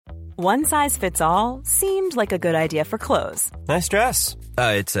One size fits all seemed like a good idea for clothes. Nice dress.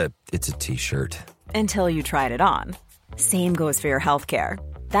 It's a t-shirt. Until you tried it on. Same goes for your healthcare.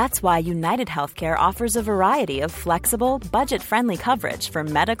 That's why United Healthcare offers a variety of flexible, budget-friendly coverage for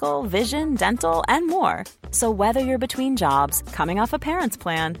medical, vision, dental, and more. So whether you're between jobs, coming off a parent's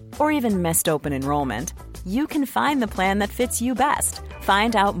plan, or even missed open enrollment, you can find the plan that fits you best.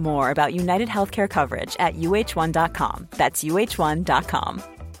 Find out more about United Healthcare coverage at uh1.com. That's uh1.com.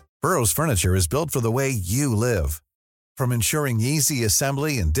 Burrow's furniture is built for the way you live. From ensuring easy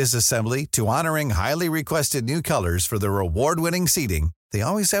assembly and disassembly to honoring highly requested new colors for their award-winning seating, they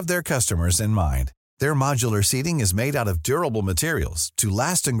always have their customers in mind. Their modular seating is made out of durable materials to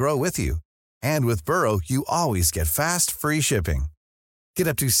last and grow with you. And with Burrow, you always get fast, free shipping. Get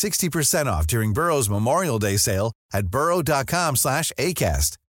up to 60% off during Burrow's Memorial Day sale at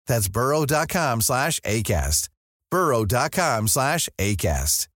burrow.com/ACAST. That's burrow.com/ACAST.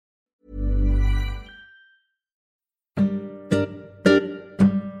 burrow.com/ACAST.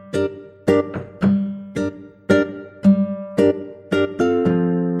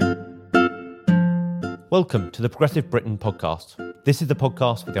 Welcome to the Progressive Britain podcast. This is the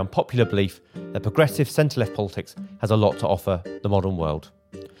podcast with the unpopular belief that progressive centre-left politics has a lot to offer the modern world.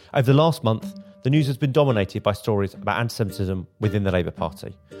 Over the last month, the news has been dominated by stories about antisemitism within the Labour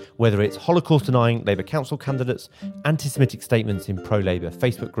Party. Whether it's Holocaust-denying Labour council candidates, anti-Semitic statements in pro-Labour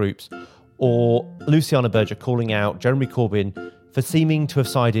Facebook groups, or Luciana Berger calling out Jeremy Corbyn for seeming to have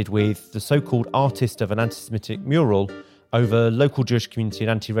sided with the so-called artist of an anti-Semitic mural over local Jewish community and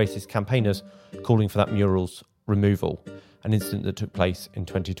anti-racist campaigners calling for that mural's removal, an incident that took place in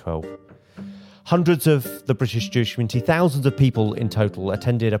 2012. Hundreds of the British Jewish community, thousands of people in total,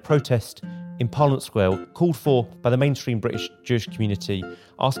 attended a protest in Parliament Square called for by the mainstream British Jewish community,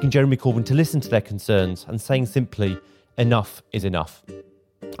 asking Jeremy Corbyn to listen to their concerns and saying simply, enough is enough.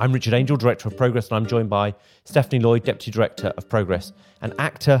 I'm Richard Angel, Director of Progress, and I'm joined by Stephanie Lloyd, Deputy Director of Progress, and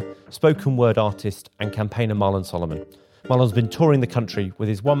actor, spoken word artist and campaigner Marlon Solomon. Marlon's been touring the country with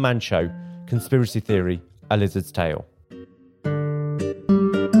his one-man show, Conspiracy Theory, A Lizard's Tale.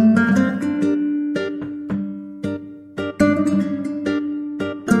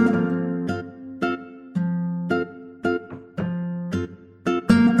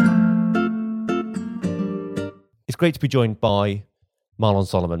 It's great to be joined by Marlon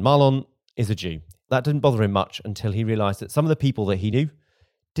Solomon. Marlon is a Jew. That didn't bother him much until he realised that some of the people that he knew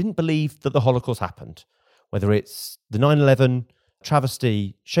didn't believe that the Holocaust happened. Whether it's the 9/11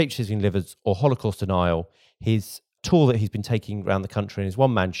 travesty, shape-shifting livers, or Holocaust denial, his tour that he's been taking around the country in his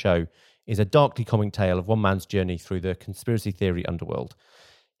one-man show is a darkly comic tale of one man's journey through the conspiracy theory underworld.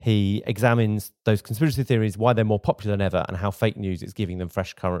 He examines those conspiracy theories, why they're more popular than ever, and how fake news is giving them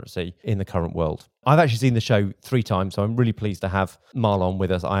fresh currency in the current world. I've actually seen the show 3 times, so I'm really pleased to have Marlon with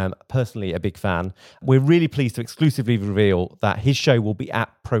us. I am personally a big fan. We're really pleased to exclusively reveal that his show will be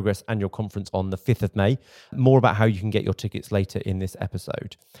at Progress Annual Conference on the 5th of May. More about how you can get your tickets later in this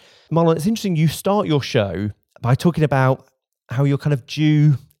episode. Marlon, it's interesting, you start your show by talking about how you're kind of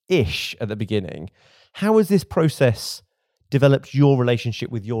Jew-ish at the beginning. How has this process developed your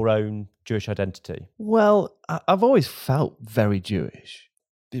relationship with your own Jewish identity? Well, I've always felt very Jewish.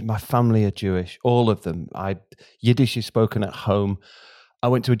 My family are Jewish, all of them. Yiddish is spoken at home. I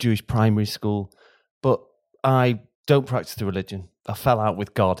went to a Jewish primary school, but I don't practice the religion. I fell out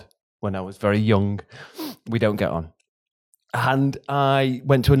with God when I was very young. We don't get on. And I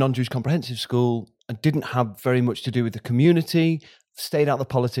went to a non-Jewish comprehensive school and didn't have very much to do with the community, stayed out of the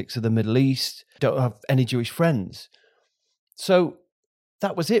politics of the Middle East, don't have any Jewish friends. So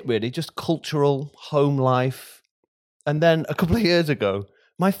that was it, really, just cultural, home life. And then a couple of years ago,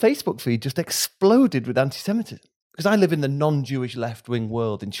 my Facebook feed just exploded with anti-Semitism because I live in the non-Jewish left-wing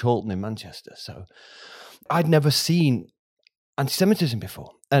world in Chorlton in Manchester. So I'd never seen anti-Semitism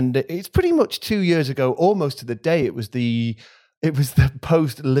before. And it's pretty much 2 years ago, almost to the day, it was the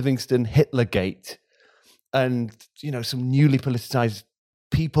post-Livingston Hitlergate. And, some newly politicized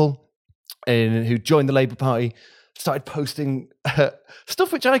people who joined the Labour Party started posting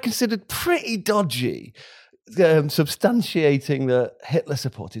stuff which I considered pretty dodgy, substantiating that Hitler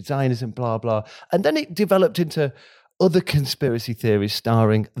supported Zionism, blah, blah. And then it developed into other conspiracy theories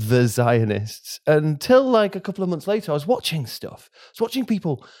starring the Zionists. Until a couple of months later, I was watching stuff. I was watching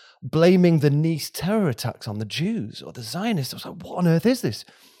people blaming the Nice terror attacks on the Jews or the Zionists. I was like, what on earth is this?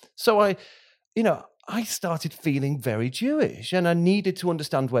 So I started feeling very Jewish and I needed to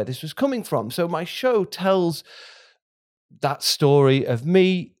understand where this was coming from. So my show tells that story of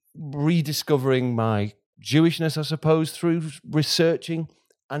me rediscovering my Jewishness, I suppose, through researching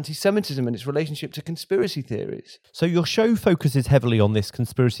anti-Semitism and its relationship to conspiracy theories. So your show focuses heavily on this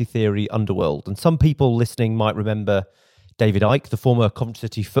conspiracy theory underworld, and some people listening might remember David Icke, the former Coventry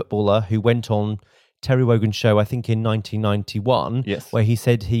City footballer who went on Terry Wogan's show, I think in 1991, Yes. where he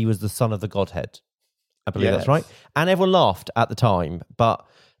said he was the son of the Godhead. I believe that's Yes. right. And everyone laughed at the time, but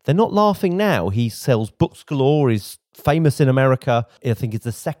they're not laughing now. He sells books galore, is famous in America. I think he's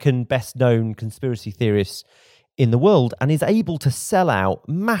the second best known conspiracy theorist in the world, and is able to sell out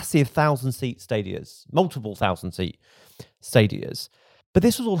massive 1,000-seat stadiums, multiple 1,000-seat stadiums. But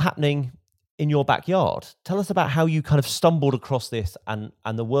this was all happening in your backyard. Tell us about how you kind of stumbled across this and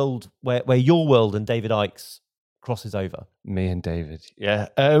the world where your world and David Icke's crosses over. Me and David, yeah.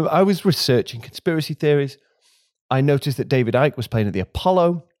 I was researching conspiracy theories. I noticed that David Icke was playing at the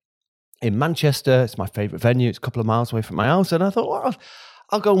Apollo in Manchester. It's my favourite venue. It's a couple of miles away from my house. And I thought, well,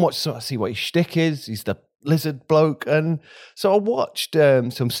 I'll go and see what his shtick is. He's the lizard bloke. And so I watched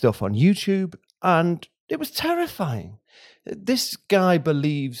some stuff on YouTube, and it was terrifying. This guy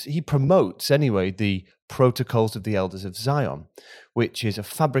he promotes anyway, the Protocols of the Elders of Zion, which is a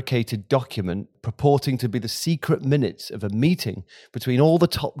fabricated document purporting to be the secret minutes of a meeting between all the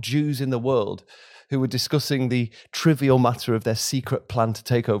top Jews in the world who were discussing the trivial matter of their secret plan to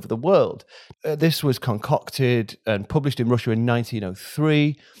take over the world. This was concocted and published in Russia in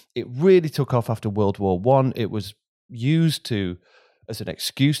 1903. It really took off after World War I. It was used as an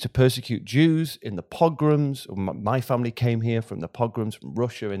excuse to persecute Jews in the pogroms. My family came here from the pogroms from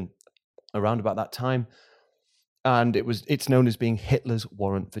Russia in around about that time. And it's known as being Hitler's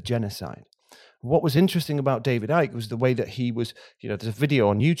warrant for genocide. What was interesting about David Icke was the way that he was, there's a video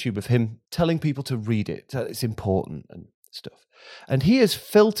on YouTube of him telling people to read it. It's important and stuff. And he has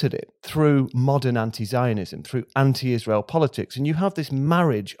filtered it through modern anti-Zionism, through anti-Israel politics. And you have this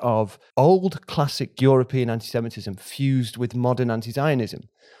marriage of old classic European anti-Semitism fused with modern anti-Zionism.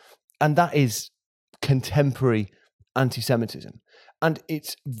 And that is contemporary anti-Semitism. And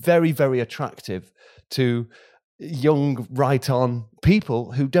it's very, very attractive to young, right-on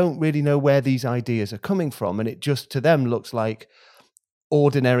people who don't really know where these ideas are coming from. And it just, to them, looks like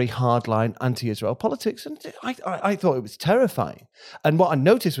ordinary, hardline anti-Israel politics. And I thought it was terrifying. And what I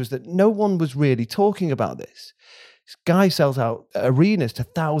noticed was that no one was really talking about this. This guy sells out arenas to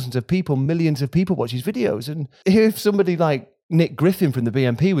thousands of people, millions of people watch his videos. And if somebody like Nick Griffin from the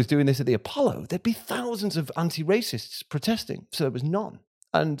BNP was doing this at the Apollo, there'd be thousands of anti-racists protesting. So there was none.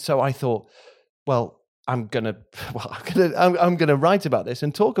 And so I thought, well, I'm gonna write about this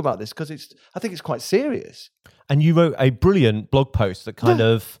and talk about this because I think it's quite serious. And you wrote a brilliant blog post that kind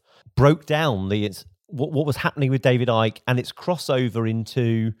of broke down what was happening with David Icke and its crossover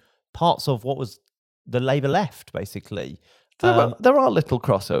into parts of what was the Labour left, basically. There are little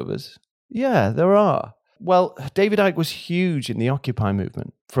crossovers. Yeah, there are. Well, David Icke was huge in the Occupy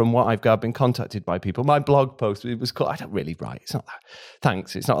movement. From what I've been contacted by people. My blog post, it was called, I don't really write, it's not that,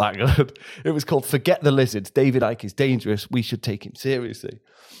 thanks, it's not that good. It was called Forget the Lizards, David Icke is dangerous, we should take him seriously.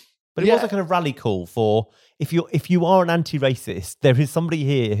 But it was a kind of rally call for, if you are an anti-racist, there is somebody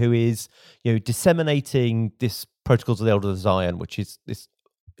here who is, disseminating this Protocols of the Elders of Zion, which is this,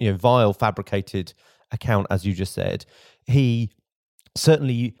 vile, fabricated account, as you just said. He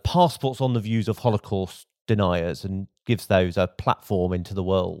certainly passports on the views of Holocaust deniers and gives those a platform into the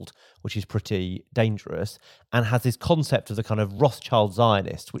world, which is pretty dangerous, and has this concept of the kind of Rothschild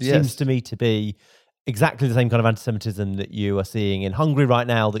Zionist, which seems to me to be exactly the same kind of anti-Semitism that you are seeing in Hungary right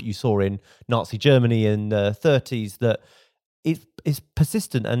now, that you saw in Nazi Germany in the 30s, that is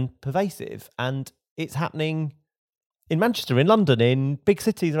persistent and pervasive, and it's happening in Manchester, in London, in big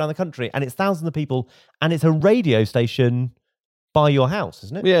cities around the country, and it's thousands of people, and it's a radio station by your house,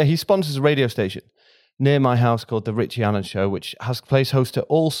 isn't it? Yeah, he sponsors a radio station near my house called The Richie Allen Show, which plays host to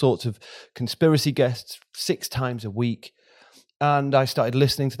all sorts of conspiracy guests 6 times a week. And I started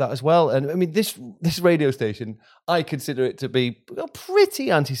listening to that as well. And I mean, this radio station, I consider it to be pretty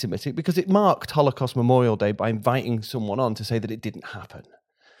anti-Semitic because it marked Holocaust Memorial Day by inviting someone on to say that it didn't happen.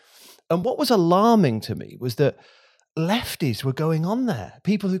 And what was alarming to me was that lefties were going on there,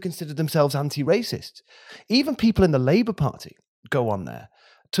 people who considered themselves anti-racist. Even people in the Labour Party go on there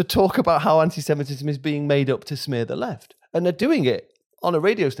to talk about how anti-Semitism is being made up to smear the left. And they're doing it on a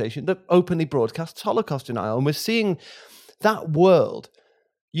radio station that openly broadcasts Holocaust denial. And we're seeing that world.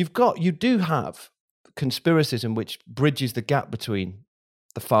 You do have conspiracism, which bridges the gap between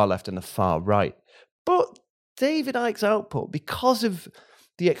the far left and the far right. But David Icke's output, because of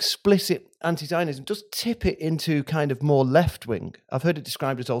the explicit anti-Zionism, does tip it into kind of more left-wing. I've heard it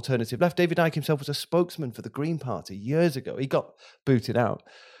described as alternative left. David Icke himself was a spokesman for the Green Party years ago. He got booted out.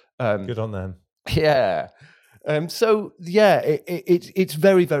 Good on them. Yeah. It's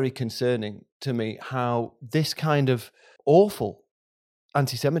very, very concerning to me how this kind of awful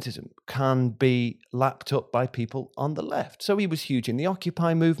anti-Semitism can be lapped up by people on the left. So he was huge in the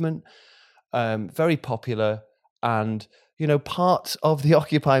Occupy movement, very popular, and parts of the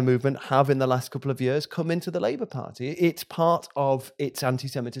Occupy movement have in the last couple of years come into the Labour Party. It's part of its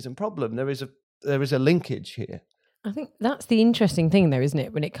anti-Semitism problem. There is a linkage here. I think that's the interesting thing, though, isn't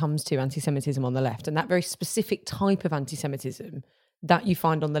it, when it comes to anti-Semitism on the left, and that very specific type of anti-Semitism that you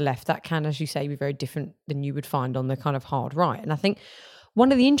find on the left, that can, as you say, be very different than you would find on the kind of hard right. And I think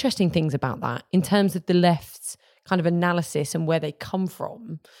one of the interesting things about that, in terms of the left's kind of analysis and where they come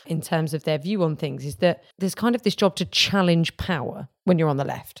from, in terms of their view on things, is that there's kind of this job to challenge power when you're on the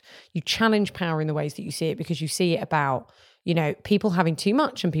left. You challenge power in the ways that you see it, because you see it about people having too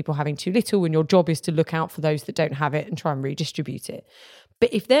much and people having too little, and your job is to look out for those that don't have it and try and redistribute it.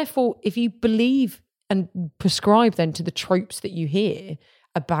 But if you believe and prescribe then to the tropes that you hear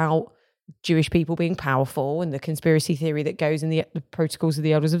about Jewish people being powerful and the conspiracy theory that goes in the protocols of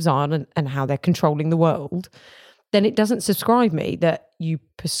the Elders of Zion and how they're controlling the world, then it doesn't subscribe me that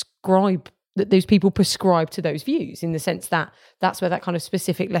those people prescribe to those views, in the sense that that's where that kind of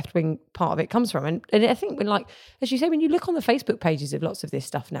specific left-wing part of it comes from. And I think as you say, when you look on the Facebook pages of lots of this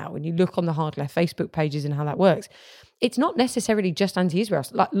stuff now, when you look on the hard left Facebook pages and how that works, it's not necessarily just anti-Israel.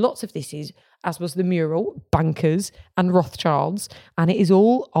 Like, lots of this is, as was the mural, bankers and Rothschilds, and it is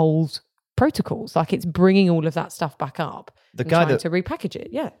all old protocols. Like, it's bringing all of that stuff back up and trying to repackage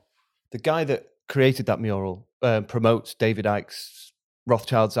it. Yeah. The guy that created that mural promotes David Icke's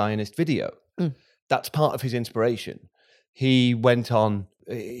Rothschild Zionist video. That's part of his inspiration. He went on,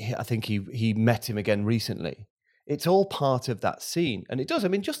 I think he met him again recently. It's all part of that scene. And it does,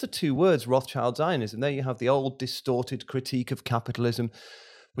 just the two words, Rothschild Zionism, there you have the old distorted critique of capitalism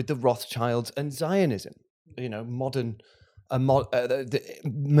with the Rothschilds and Zionism, modern,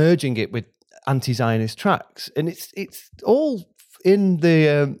 merging it with anti-Zionist tracks. And it's all in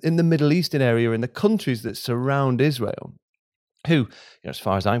the Middle Eastern area, in the countries that surround Israel, who, as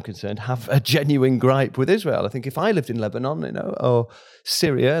far as I'm concerned, have a genuine gripe with Israel. I think if I lived in Lebanon, or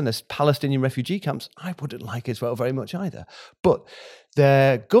Syria, and there's Palestinian refugee camps, I wouldn't like Israel very much either. But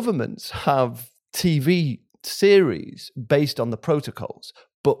their governments have TV series based on the protocols,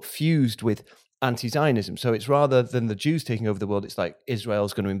 but fused with anti-Zionism. So it's, rather than the Jews taking over the world, it's like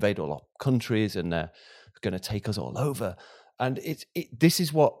Israel's going to invade all our countries and they're going to take us all over. And this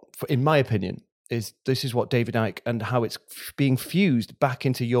is what, in my opinion, this is what David Icke, and how it's being fused back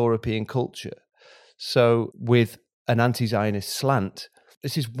into European culture. So with an anti-Zionist slant,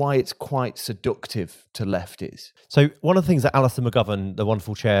 this is why it's quite seductive to lefties. So one of the things that Alison McGovern, the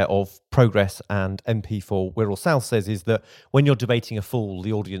wonderful chair of Progress and MP for Wirral South, says is that when you're debating a fool,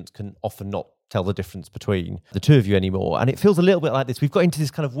 the audience can often not tell the difference between the two of you anymore. And it feels a little bit like this. We've got into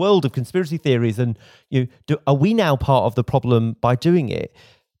this kind of world of conspiracy theories, and are we now part of the problem by doing it?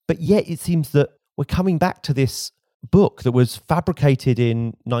 But yet it seems that we're coming back to this book that was fabricated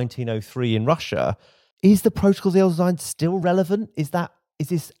in 1903 in Russia. Is the Protocols of the Elders of Zion still relevant? Is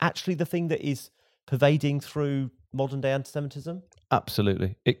this actually the thing that is pervading through modern day anti-Semitism?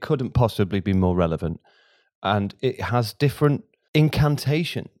 Absolutely. It couldn't possibly be more relevant. And it has different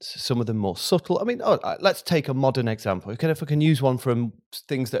incantations, some of them more subtle. Let's take a modern example. If I can use one from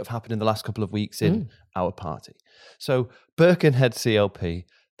things that have happened in the last couple of weeks in our party. So Birkenhead CLP,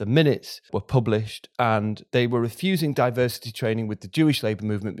 the minutes were published, and they were refusing diversity training with the Jewish labour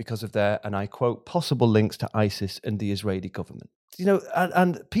movement because of their, and I quote, possible links to ISIS and the Israeli government.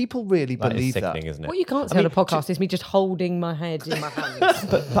 And people really believe that. Isn't it? What you can't say on a podcast is me just holding my head in my hands.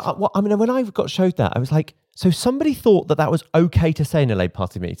 but when I got showed that, I was like, so somebody thought that was okay to say in a Labour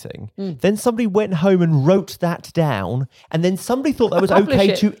Party meeting. Then somebody went home and wrote that down. And then somebody thought that was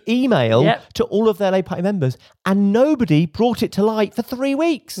okay to email to all of their Labour Party members. And nobody brought it to light for 3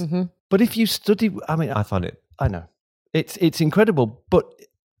 weeks. Mm-hmm. But if you study, I find it. I know. It's incredible. But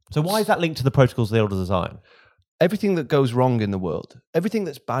so why is that linked to the Protocols of the Elders of Zion? Everything that goes wrong in the world, everything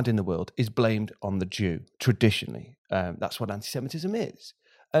that's bad in the world is blamed on the Jew, traditionally. That's what anti-Semitism is.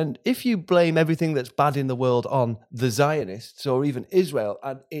 And if you blame everything that's bad in the world on the Zionists or even Israel,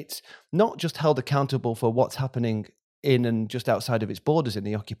 and it's not just held accountable for what's happening in and just outside of its borders in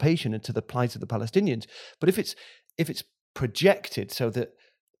the occupation and to the plight of the Palestinians, but if it's projected so that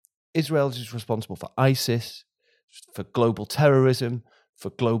Israel is responsible for ISIS, for global terrorism,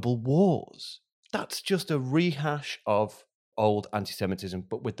 for global wars, that's just a rehash of old anti-Semitism,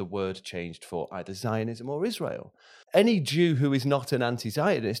 but with the word changed for either Zionism or Israel. Any Jew who is not an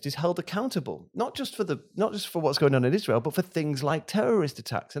anti-Zionist is held accountable, not just for what's going on in Israel, but for things like terrorist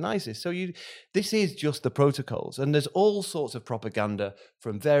attacks and ISIS. So this is just the protocols, and there's all sorts of propaganda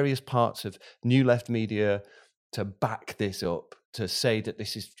from various parts of New Left media to back this up, to say that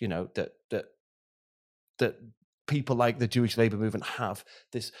this is, that people like the Jewish labor movement have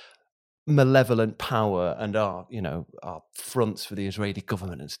this malevolent power and are fronts for the Israeli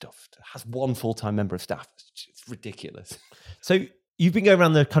government and stuff. It has one full-time member of staff. It's ridiculous. So you've been going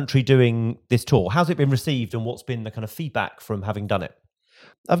around the country doing this tour. How's it been received, and what's been the kind of feedback from having done it?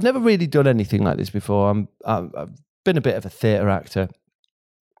 I've never really done anything like this before. I've been a bit of a theatre actor,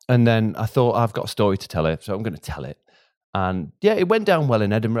 and then I thought I've got a story to tell it, so I'm going to tell it. And yeah, it went down well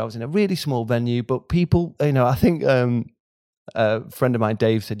in Edinburgh. I was in a really small venue, but people, I think a friend of mine,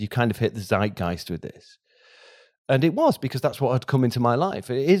 Dave, said you kind of hit the zeitgeist with this. And it was, because that's what had come into my life.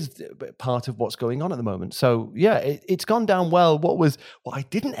 It is part of what's going on at the moment. So yeah, it's gone down well. What I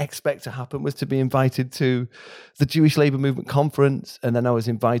didn't expect to happen was to be invited to the Jewish Labour Movement conference. And then I was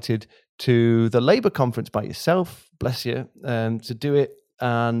invited to the Labour conference by yourself, bless you, to do it.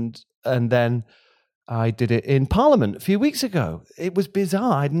 And then I did it in Parliament a few weeks ago. It was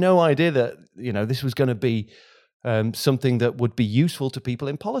bizarre. I had no idea that, this was going to be something that would be useful to people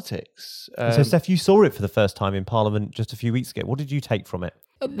in politics. So, Steph, you saw it for the first time in Parliament just a few weeks ago. What did you take from it?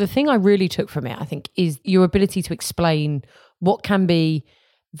 The thing I really took from it, I think, is your ability to explain what can be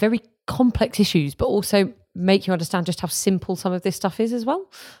very complex issues, but also make you understand just how simple some of this stuff is as well.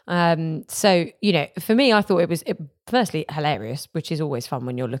 So, for me, I thought it was firstly hilarious, which is always fun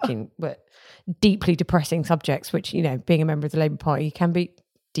when you're looking at deeply depressing subjects, which, being a member of the Labour Party can be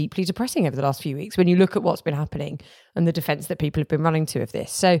deeply depressing over the last few weeks when you look at what's been happening and the defence that people have been running to of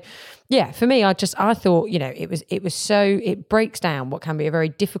this. So yeah, for me, I thought, it breaks down what can be a very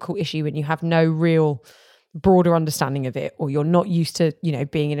difficult issue when you have no real broader understanding of it, or you're not used to,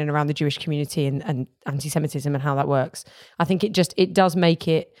 being in and around the Jewish community and anti-Semitism and how that works. I think it does make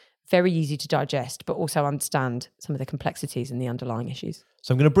it very easy to digest, but also understand some of the complexities and the underlying issues.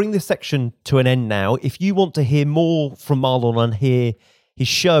 So I'm going to bring this section to an end now. If you want to hear more from Marlon and hear his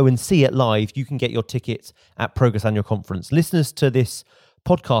show and see it live, you can get your tickets at Progress Annual Conference. Listeners to this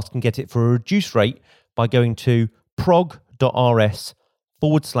podcast can get it for a reduced rate by going to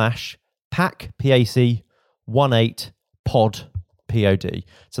prog.rs/PAC, PAC 18 pod, POD.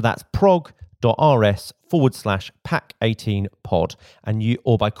 So that's prog.rs/PAC 18 pod,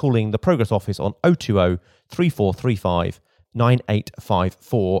 or by calling the Progress office on 020 3435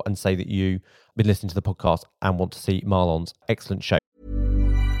 9854 and say that you've been listening to the podcast and want to see Marlon's excellent show.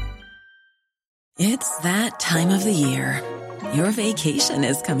 It's that time of the year. Your vacation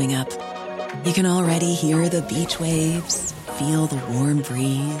is coming up. You can already hear the beach waves, feel the warm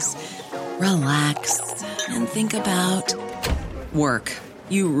breeze, relax, and think about work.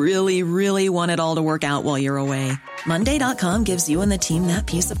 You really, really want it all to work out while you're away. Monday.com gives you and the team that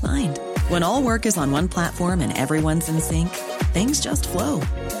peace of mind. When all work is on one platform and everyone's in sync, things just flow.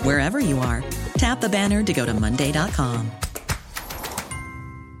 Wherever you are, tap the banner to go to Monday.com.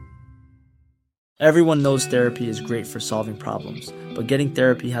 Everyone knows therapy is great for solving problems, but getting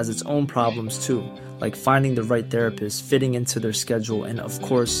therapy has its own problems too, like finding the right therapist, fitting into their schedule, and of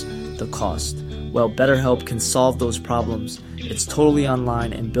course, the cost. Well, BetterHelp can solve those problems. It's totally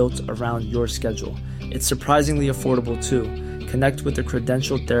online and built around your schedule. It's surprisingly affordable too. Connect with a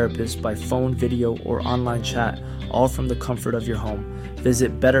credentialed therapist by phone, video, or online chat, all from the comfort of your home.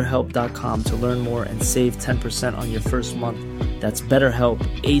 Visit BetterHelp.com to learn more and save 10% on your first month. That's BetterHelp,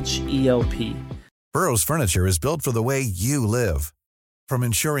 H-E-L-P. Burrow's furniture is built for the way you live. From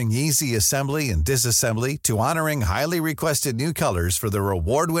ensuring easy assembly and disassembly to honoring highly requested new colors for their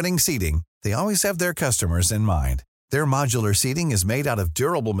award-winning seating, they always have their customers in mind. Their modular seating is made out of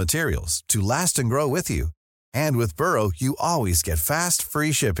durable materials to last and grow with you. And with Burrow, you always get fast,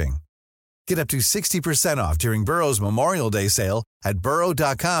 free shipping. Get up to 60% off during Burrow's Memorial Day sale at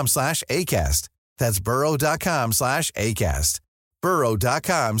burrow.com/ACAST. That's burrow.com/ACAST.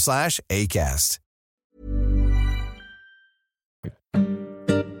 burrow.com/ACAST.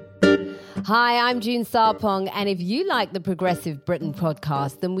 Hi, I'm June Sarpong, and if you like the Progressive Britain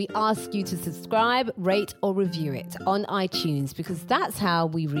podcast, then we ask you to subscribe, rate, or review it on iTunes, because that's how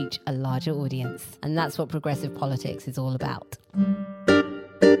we reach a larger audience. And that's what progressive politics is all about.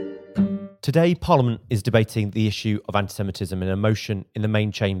 Today, Parliament is debating the issue of anti-Semitism in a motion in the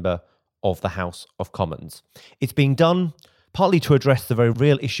main chamber of the House of Commons. It's being done partly to address the very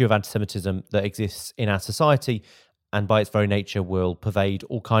real issue of anti-Semitism that exists in our society, and by its very nature will pervade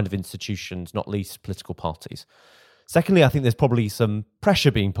all kinds of institutions, not least political parties. Secondly, I think there's probably some pressure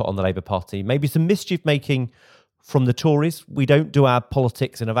being put on the Labour Party, maybe some mischief making from the Tories. We don't do our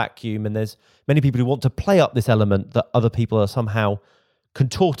politics in a vacuum, and there's many people who want to play up this element that other people are somehow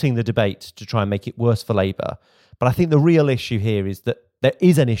contorting the debate to try and make it worse for Labour. But I think the real issue here is that there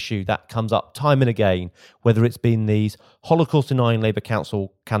is an issue that comes up time and again, whether it's been these Holocaust-denying Labour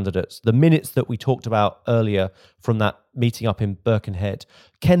Council candidates, the minutes that we talked about earlier from that meeting up in Birkenhead,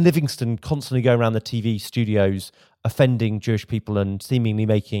 Ken Livingstone constantly going around the TV studios offending Jewish people and seemingly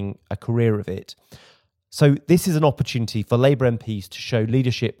making a career of it. So this is an opportunity for Labour MPs to show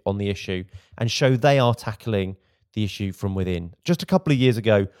leadership on the issue and show they are tackling the issue from within. Just a couple of years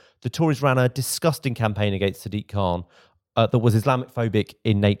ago, the Tories ran a disgusting campaign against Sadiq Khan that was Islamophobic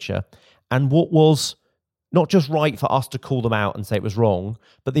in nature. And what was not just right for us to call them out and say it was wrong,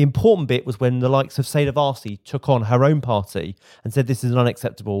 but the important bit was when the likes of Seda Varsi took on her own party and said this is an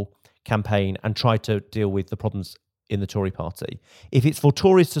unacceptable campaign and tried to deal with the problems in the Tory party. If it's for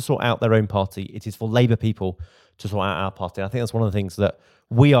Tories to sort out their own party, it is for Labour people to sort out our party. I think that's one of the things that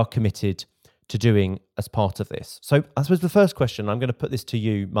we are committed to doing as part of this. So I suppose the first question, I'm going to put this to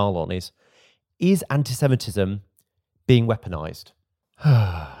you, Marlon, is anti-Semitism being weaponised?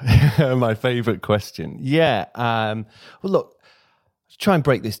 My favourite question. Yeah. Well, look, let's try and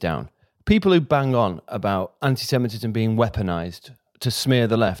break this down. People who bang on about anti-Semitism being weaponised to smear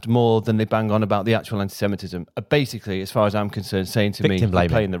the left more than they bang on about the actual anti-Semitism are basically, as far as I'm concerned, saying to me, you're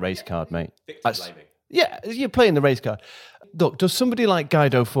playing the race card, mate. Yeah, you're playing the race card. Look, does somebody like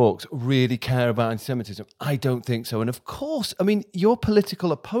Guido Fawkes really care about anti-Semitism? I don't think so. And of course, I mean, your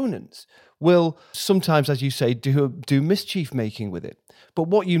political opponents will sometimes, as you say, do mischief making with it. But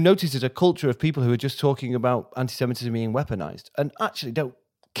what you notice is a culture of people who are just talking about anti-Semitism being weaponized and actually don't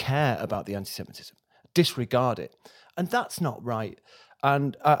care about the anti-Semitism, disregard it. And that's not right.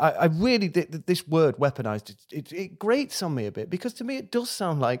 And I really, this word weaponized, it grates on me a bit, because to me it does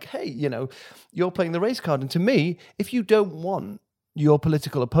sound like, hey, you know, you're playing the race card. And to me, if you don't want your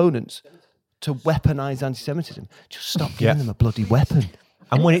political opponents to weaponize anti-Semitism, just stop giving them a bloody weapon.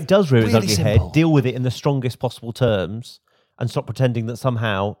 And when it does rear its Really ugly simple. head, deal with it in the strongest possible terms and stop pretending that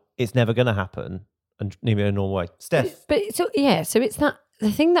somehow it's never going to happen and leave it in a normal way. Steph? But so it's that,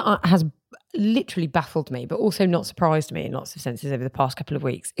 the thing that has literally baffled me, but also not surprised me in lots of senses over the past couple of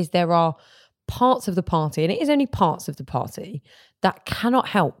weeks, is there are parts of the party, and it is only parts of the party, that cannot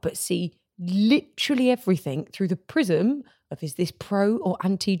help but see literally everything through the prism of, is this pro or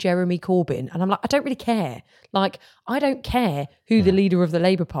anti Jeremy Corbyn? And I'm like, I don't really care. Like, I don't care who the leader of the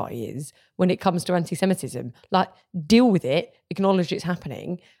Labour Party is when it comes to anti-Semitism. Like, deal with it, acknowledge it's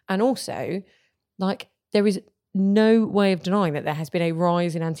happening. And also, like, there is no way of denying that there has been a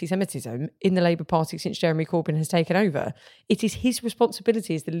rise in anti-Semitism in the Labour Party since Jeremy Corbyn has taken over. It is his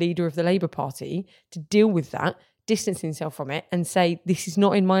responsibility as the leader of the Labour Party to deal with that, distance himself from it and say, this is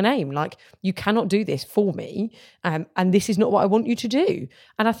not in my name. Like, you cannot do this for me. And this is not what I want you to do.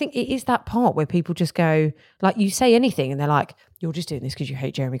 And I think it is that part where people just go, like, you say anything and they're like, you're just doing this because you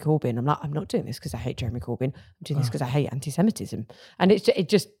hate Jeremy Corbyn. I'm like, I'm not doing this because I hate Jeremy Corbyn. I'm doing this because I hate anti-Semitism. And it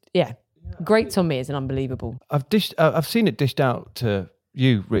just grates on me as an unbelievable. I've seen it dished out to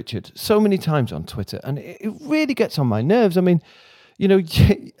you, Richard, so many times on Twitter, and it really gets on my nerves. I mean, you know,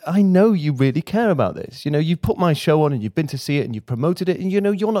 I know you really care about this. You know, you've put my show on and you've been to see it and you've promoted it, and you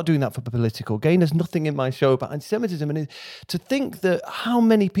know, you're not doing that for political gain. There's nothing in my show about anti-Semitism. And to think that how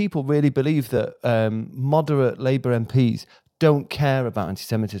many people really believe that moderate Labour MPs don't care about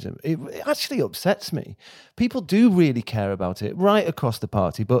anti-Semitism, it actually upsets me. People do really care about it right across the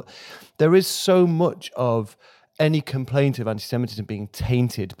party, but there is so much of any complaint of anti-Semitism being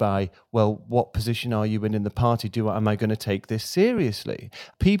tainted by, well, what position are you in the party? Am I going to take this seriously?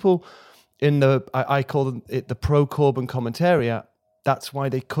 People in I call them the pro-Corbyn commentariat, that's why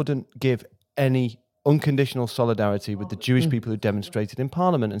they couldn't give any unconditional solidarity with the Jewish people who demonstrated in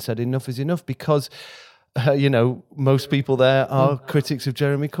Parliament and said enough is enough, because you know, most people there are critics of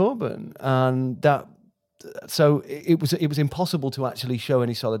Jeremy Corbyn, and so it was impossible to actually show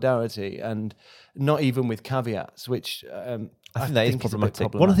any solidarity, and not even with caveats, which I think that is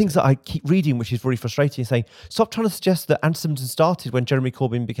problematic. One of the things that I keep reading, which is very frustrating, is saying, stop trying to suggest that anti-Semitism started when Jeremy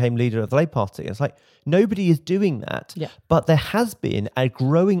Corbyn became leader of the Labour Party. It's like, nobody is doing that. Yeah. But there has been a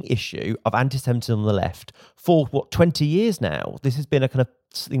growing issue of anti-Semitism on the left for, 20 years now. This has been a kind of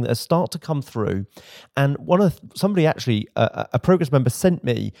thing that has started to come through. And somebody actually, a Progress member sent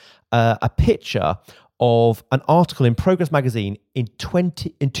me a picture of an article in Progress magazine in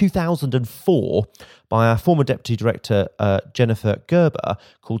 2004 by our former deputy director Jennifer Gerber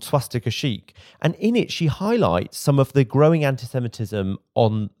called Swastika Chic, and in it she highlights some of the growing anti-Semitism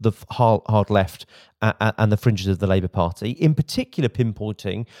on the hard left and the fringes of the Labour Party, in particular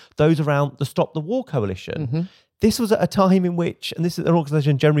pinpointing those around the Stop the War coalition. Mm-hmm. This was at a time in which, and this is an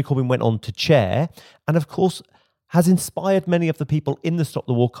organisation Jeremy Corbyn went on to chair, and of course has inspired many of the people in the Stop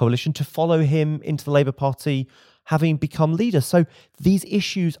the War coalition to follow him into the Labour Party, having become leader. So these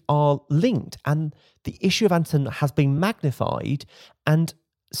issues are linked, and the issue of antisemitism has been magnified, and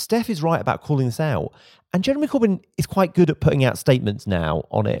Steph is right about calling this out. And Jeremy Corbyn is quite good at putting out statements now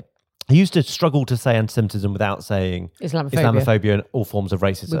on it. He used to struggle to say anti-Semitism without saying Islamophobia and all forms of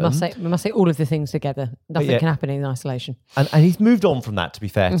racism. We must say all of the things together. Nothing can happen in isolation. And he's moved on from that, to be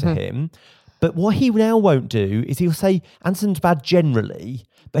fair to him. But what he now won't do is he'll say anti-Semitism's bad generally,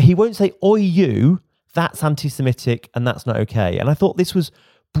 but he won't say, oi, you, that's anti-Semitic and that's not okay. And I thought this was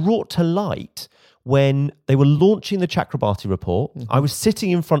brought to light when they were launching the Chakrabarti report. I was sitting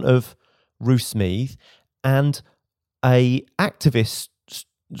in front of Ruth Smeeth, and a activist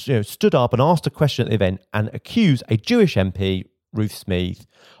stood up and asked a question at the event and accused a Jewish MP, Ruth Smeeth,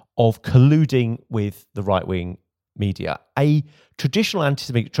 of colluding with the right-wing media. A traditional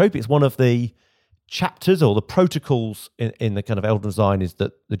anti-Semitic trope. It's one of the chapters or the protocols in the kind of Eldon Zion is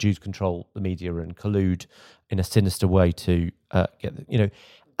that the Jews control the media and collude in a sinister way to get,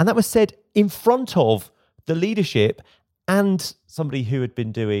 and that was said in front of the leadership and somebody who had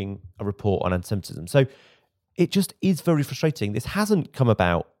been doing a report on anti-Semitism. So it just is very frustrating. This hasn't come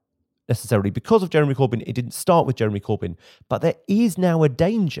about necessarily because of Jeremy Corbyn. It didn't start with Jeremy Corbyn, but there is now a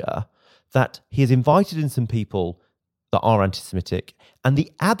danger that he has invited in some people that are anti-Semitic, and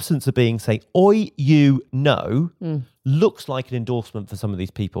the absence of being, say, oi, you, no, looks like an endorsement for some of these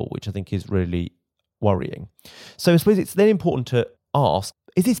people, which I think is really worrying. So I suppose it's then important to ask,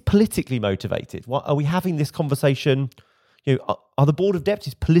 is this politically motivated? What, are we having this conversation? Are the Board of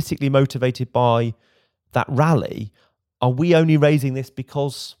Deputies politically motivated by that rally? Are we only raising this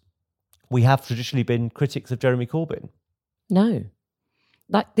because we have traditionally been critics of Jeremy Corbyn? No.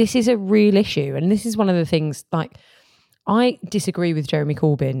 This is a real issue. And this is one of the things, I disagree with Jeremy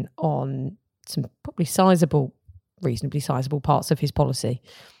Corbyn on some probably reasonably sizable parts of his policy.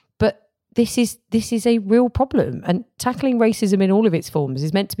 But this is a real problem. And tackling racism in all of its forms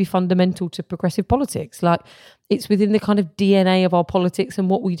is meant to be fundamental to progressive politics. It's within the kind of DNA of our politics and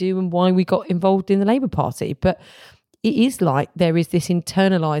what we do and why we got involved in the Labour Party. But it is like there is this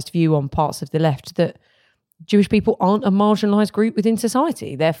internalised view on parts of the left that Jewish people aren't a marginalised group within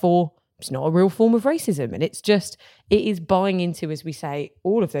society. Therefore, it's not a real form of racism. And it is buying into, as we say,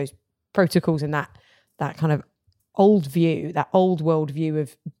 all of those protocols and that kind of old view, that old world view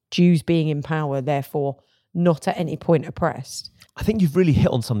of Jews being in power, therefore not at any point oppressed. I think you've really hit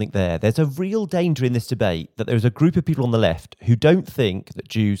on something there. There's a real danger in this debate that there's a group of people on the left who don't think that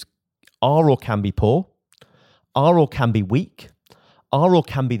Jews are or can be poor, are or can be weak, are or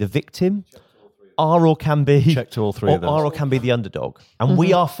can be the victim, are or can be... Check to all three of those. Are or can be the underdog. And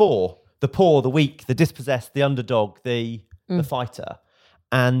we are for the poor, the weak, the dispossessed, the underdog, the fighter.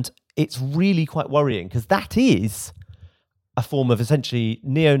 And it's really quite worrying because that is a form of essentially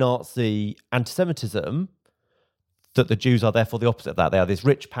neo-Nazi anti-Semitism, that the Jews are therefore the opposite of that. They are this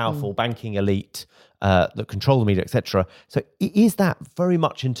rich, powerful banking elite that control the media, etc. So it is that very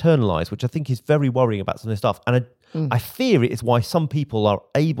much internalised, which I think is very worrying about some of this stuff. And I fear it is why some people are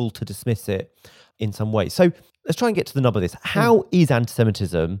able to dismiss it in some way. So let's try and get to the nub of this. How is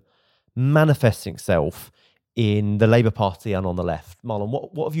anti-Semitism manifesting itself in the Labour Party and on the left? Marlon,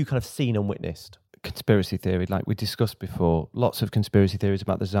 what have you kind of seen and witnessed? Conspiracy theory, like we discussed before, lots of conspiracy theories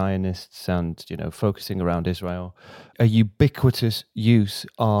about the Zionists and, focusing around Israel. A ubiquitous use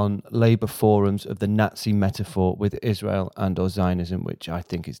on Labour forums of the Nazi metaphor with Israel and or Zionism, which I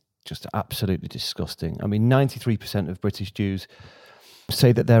think is just absolutely disgusting. I mean, 93% of British Jews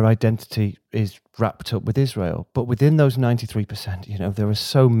say that their identity is wrapped up with Israel. But within those 93%, there are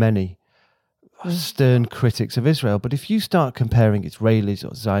so many stern critics of Israel. But if you start comparing Israelis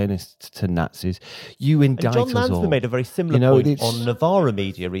or Zionists to Nazis, you indict us all. John Mansfield made a very similar point on Novara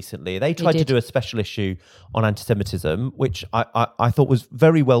Media recently. They tried to do a special issue on anti-Semitism, which I thought was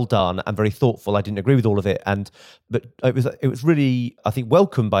very well done and very thoughtful. I didn't agree with all of it, but it was really, I think,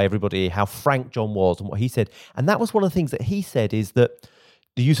 welcomed by everybody how frank John was and what he said. And that was one of the things that he said, is that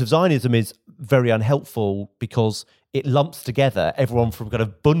the use of Zionism is very unhelpful because it lumps together everyone from kind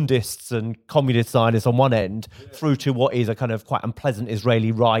of Bundists and communist Zionists on one end through to what is a kind of quite unpleasant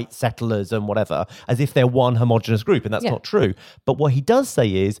Israeli right settlers and whatever, as if they're one homogenous group, and that's not true. But what he does say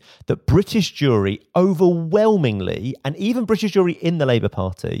is that British Jewry overwhelmingly, and even British Jewry in the Labour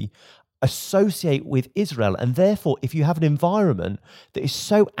Party, associate with Israel. And therefore, if you have an environment that is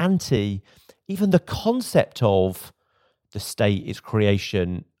so anti even the concept of the state is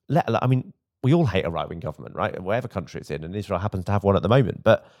creation, I mean, we all hate a right-wing government, right? Whatever country it's in, and Israel happens to have one at the moment.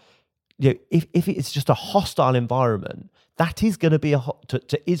 But if it's just a hostile environment, that is going to be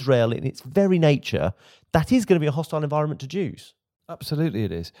to Israel in its very nature, that is going to be a hostile environment to Jews. Absolutely,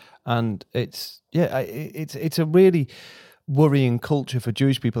 it is, and it's a really worrying culture for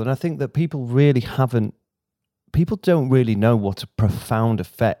Jewish people, and I think that people don't really know what a profound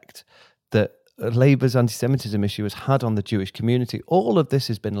effect that Labour's anti-Semitism issue has had on the Jewish community. All of this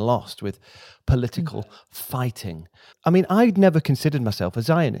has been lost with political fighting. I mean, I'd never considered myself a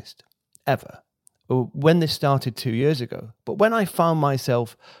Zionist, ever, when this started 2 years ago. But when I found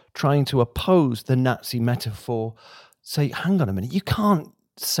myself trying to oppose the Nazi metaphor, say, hang on a minute, you can't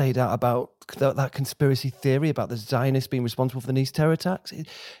say that about that conspiracy theory about the Zionists being responsible for these terror attacks.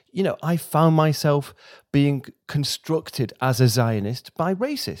 I found myself being constructed as a Zionist by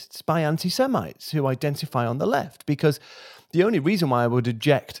racists, by anti-Semites who identify on the left, because the only reason why I would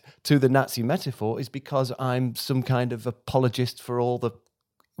object to the Nazi metaphor is because I'm some kind of apologist for all the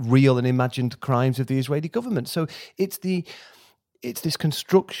real and imagined crimes of the Israeli government. So it's this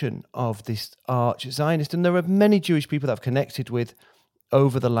construction of this arch Zionist, and there are many Jewish people that I've connected with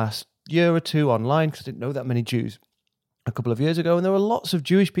over the last year or two online, because I didn't know that many Jews a couple of years ago, and there were lots of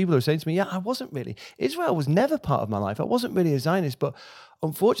Jewish people who were saying to me, I wasn't really, Israel was never part of my life, I wasn't really a Zionist, but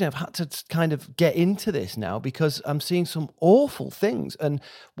unfortunately I've had to kind of get into this now because I'm seeing some awful things. And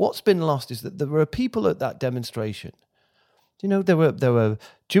what's been lost is that there were people at that demonstration. There were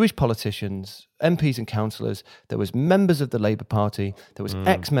Jewish politicians, MPs and councillors, there was members of the Labour Party, there was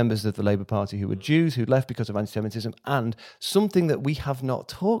ex-members of the Labour Party who were Jews who left because of anti-Semitism, and something that we have not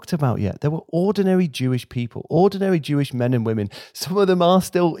talked about yet, there were ordinary Jewish people, ordinary Jewish men and women. Some of them are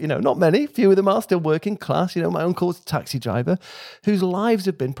still, not many, few of them are still working class. My uncle's a taxi driver whose lives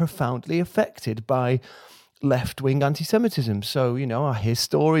have been profoundly affected by left-wing anti-Semitism. So, I hear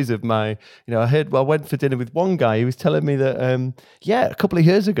stories of I went for dinner with one guy who was telling me that, a couple of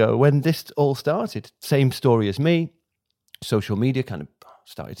years ago when this all started, same story as me, social media kind of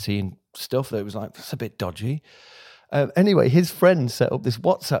started seeing stuff that was like, that's a bit dodgy. Anyway, his friend set up this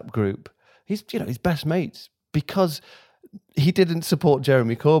WhatsApp group. He's, his best mates, because he didn't support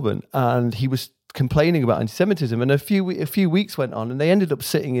Jeremy Corbyn and he was complaining about anti-Semitism, and a few weeks went on and they ended up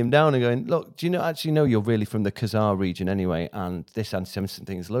sitting him down and going, look, do you know you're really from the Khazar region anyway, and this anti-Semitism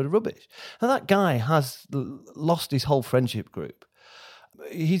thing is a load of rubbish. And that guy has lost his whole friendship group.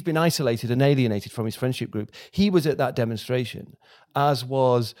 He's been isolated and alienated from his friendship group. He was at that demonstration, as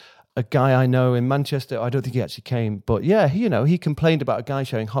was a guy I know in Manchester. I don't think he actually came, but yeah, he complained about a guy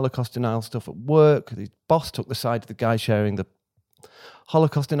sharing Holocaust denial stuff at work. His boss took the side of the guy sharing the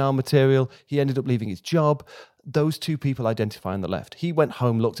Holocaust denial material. He ended up leaving his job. Those two people identify on the left. He went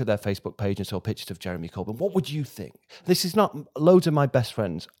home, looked at their Facebook page and saw pictures of Jeremy Corbyn. What would you think? This is not loads of my best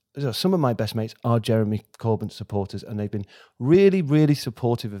friends. Some of my best mates are Jeremy Corbyn supporters, and they've been really, really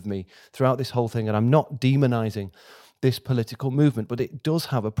supportive of me throughout this whole thing. And I'm not demonizing this political movement, but it does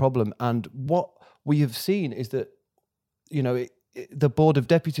have a problem. And what we have seen is that, the Board of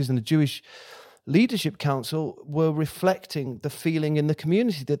Deputies and the Jewish Leadership Council were reflecting the feeling in the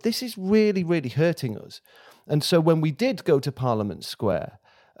community that this is really, really hurting us. And so when we did go to Parliament Square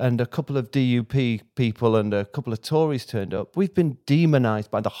and a couple of DUP people and a couple of Tories turned up, we've been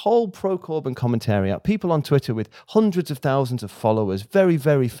demonised by the whole pro-Corbyn commentariat, people on Twitter with hundreds of thousands of followers, very,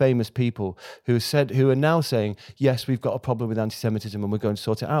 very famous people who are now saying, yes, we've got a problem with anti-Semitism and we're going to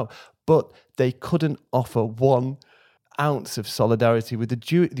sort it out. But they couldn't offer 1 ounce of solidarity with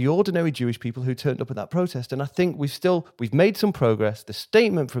the ordinary Jewish people who turned up at that protest. And I think we've made some progress. The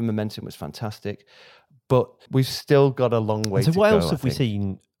statement from Momentum was fantastic, but we've still got a long way to go. So what else have we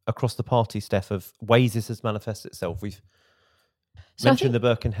seen across the party, Steph, of ways this has manifested itself? We've mentioned the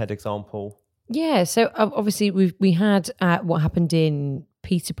Birkenhead example. Yeah, so obviously we had what happened in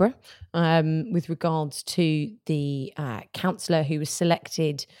Peterborough with regards to the councillor who was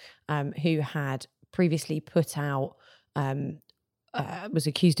selected, who had previously put out was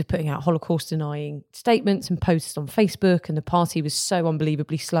accused of putting out Holocaust-denying statements and posts on Facebook, and the party was so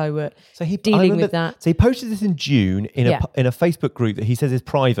unbelievably slow at dealing with that. So he posted this in June in a Facebook group that he says is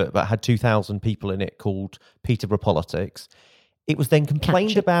private, but had 2,000 people in it, called Peterborough Politics. It was then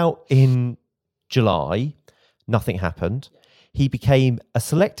complained about in July. nothing happened. He became a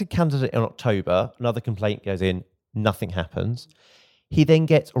selected candidate in October. Another complaint goes in, nothing happens. He then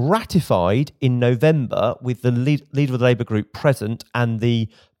gets ratified in November with the leader of the Labour group present, and the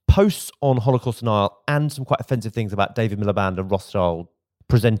posts on Holocaust denial and some quite offensive things about David Miliband and Rothschild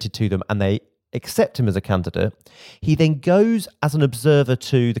presented to them, and they accept him as a candidate. He then goes as an observer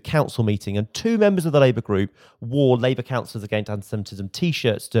to the council meeting, and 2 members of the Labour group wore Labour Councillors Against Anti-Semitism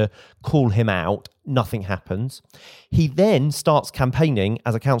T-shirts to call him out. Nothing happens. He then starts campaigning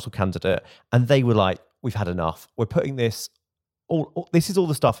as a council candidate, and they were like, we've had enough. We're putting this... this is all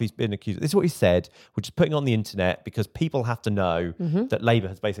the stuff he's been accused of. This is what he said. We're just putting it on the internet because people have to know that Labour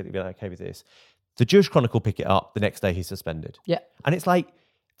has basically been okay with this. The Jewish Chronicle pick it up. The next day he's suspended. Yeah. And it's like,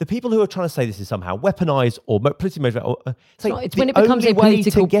 the people who are trying to say this is somehow weaponized or politically motivated, it's when it becomes a political... way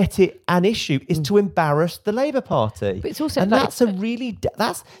to get it an issue is to embarrass the Labour Party. But it's also, and like, that's a really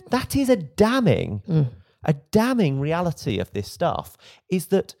that is a damning reality of this stuff. Is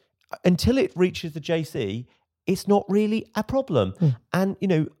that until it reaches the JC, it's not really a problem. And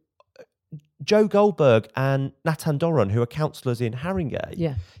Joe Goldberg and Nathan Doran, who are councillors in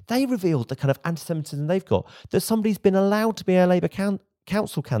Haringey, they revealed the kind of anti-Semitism they've got. That somebody's been allowed to be a Labour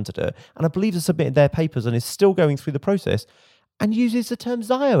council candidate, and I believe has submitted their papers and is still going through the process, and uses the term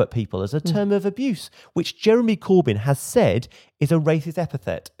Zio at people as a term of abuse, which Jeremy Corbyn has said is a racist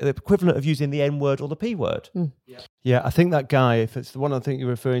epithet, the equivalent of using the N-word or the P-word. Yeah, I think that guy, if it's the one I think you're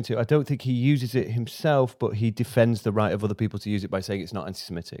referring to, I don't think he uses it himself, but he defends the right of other people to use it by saying it's not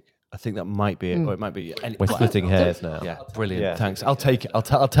anti-Semitic. I think that might be it, or it might be... We're splitting hairs now. Yeah, brilliant. Yeah. Thanks. I'll take it. I'll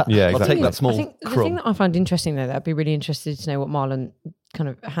take that small crumb. The thing that I find interesting, though, that I'd be really interested to know what Marlon kind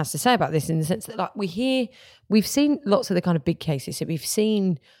of has to say about this, in the sense that, like, we've seen lots of the kind of big cases. So we've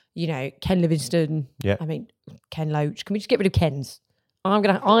seen, Ken Livingstone. Yeah. I mean, Ken Loach. Can we just get rid of Kens? I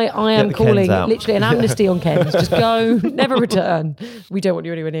am calling literally an amnesty on Kens. Just go, never return. We don't want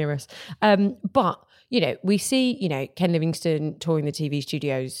you anywhere near us. But we see, Ken Livingstone touring the TV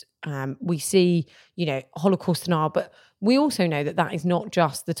studios. We see, Holocaust denial, but we also know that is not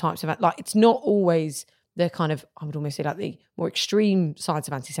just the types of, like, it's not always the kind of, I would almost say, like, the more extreme sides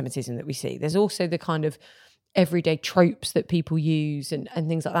of anti-Semitism that we see. There's also the kind of everyday tropes that people use and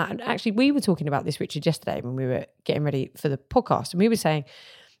things like that. And actually, we were talking about this, Richard, yesterday when we were getting ready for the podcast, and we were saying,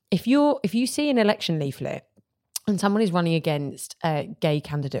 if you see an election leaflet and someone is running against a gay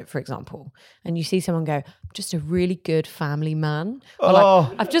candidate, for example, and you see someone go, just a really good family man, or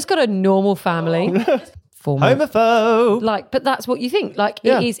like, I've just got a normal family. Homophobe. Like, but that's what you think. Like,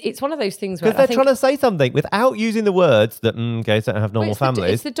 it's one of those things where they're trying to say something without using the words that gays don't have normal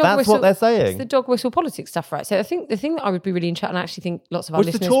families. That's what they're saying. It's the dog whistle politics stuff, right? So I think the thing that I would be really interested, and I actually think lots of our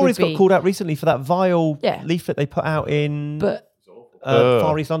listeners the Tories got called out recently for that vile leaflet they put out in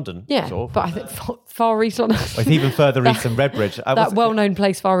Far East London. Yeah, but I think Far East London. It's even further east than Redbridge. That well-known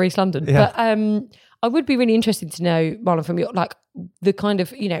place, Far East London. Yeah. But I would be really interested to know, Marlon, from you, like, the kind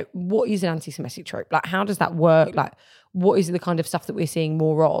of, what is an anti-Semitic trope? Like, how does that work? Like, what is the kind of stuff that we're seeing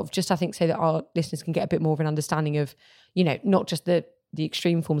more of? Just, I think, so that our listeners can get a bit more of an understanding of, not just the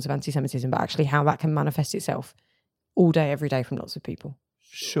extreme forms of anti-Semitism, but actually how that can manifest itself all day, every day from lots of people.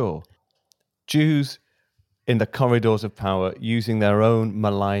 Sure. Jews in the corridors of power using their own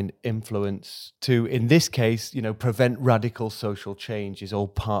malign influence to, in this case, prevent radical social change is all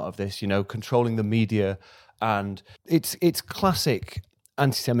part of this, controlling the media. And it's classic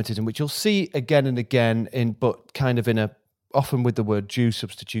anti-Semitism, which you'll see again and again, but kind of often with the word Jew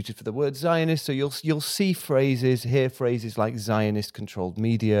substituted for the word Zionist. So you'll hear phrases like Zionist-controlled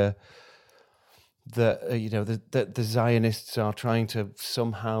media, that the Zionists are trying to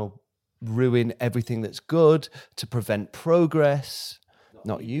somehow ruin everything that's good to prevent progress.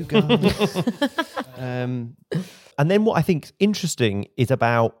 Not you guys. And then what I think is interesting is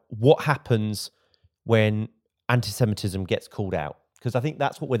about what happens when anti-Semitism gets called out. Because I think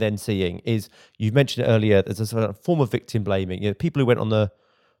that's what we're then seeing is, you mentioned it earlier, there's a sort of form of victim blaming. People who went on the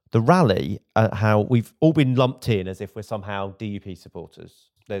rally, how we've all been lumped in as if we're somehow DUP supporters.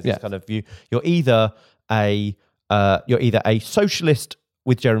 There's this kind of view. You're either a socialist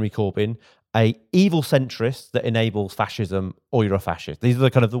with Jeremy Corbyn, a evil centrist that enables fascism, or you're a fascist. These are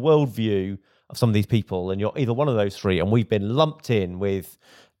the kind of the worldview of some of these people, and you're either one of those three. And we've been lumped in with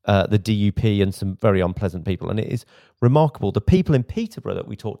the DUP and some very unpleasant people. And it is remarkable. The people in Peterborough that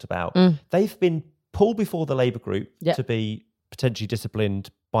we talked about, they've been pulled before the Labour group to be potentially disciplined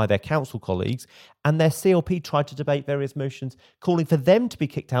by their council colleagues, and their CLP tried to debate various motions calling for them to be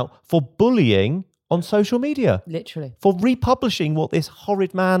kicked out for bullying on social media. Literally. For republishing what this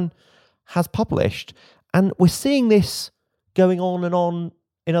horrid man has published. And we're seeing this going on and on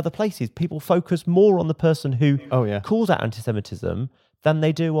in other places, people focus more on the person who Oh, calls out anti-Semitism than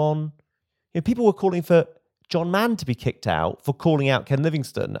they do on... people were calling for John Mann to be kicked out for calling out Ken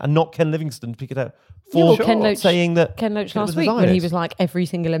Livingstone and not Ken Livingstone to be kicked out for saying that... Ken Loach last week when he was like, every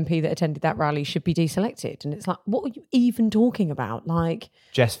single MP that attended that rally should be deselected. And it's like, what are you even talking about? Like...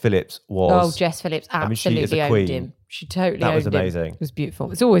 Jess Phillips was... Oh, Jess Phillips absolutely she is a owned queen. him. She totally That was owned him. amazing. It was beautiful.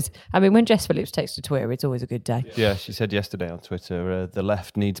 It's always... I mean, when Jess Phillips takes to Twitter, it's always a good day. Yeah, she said yesterday on Twitter, the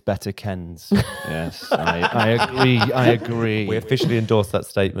left needs better Kens. Yes, I agree. I agree. We officially endorsed that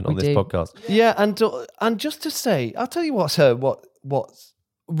statement on this podcast. Yeah, and just to say, I'll tell you what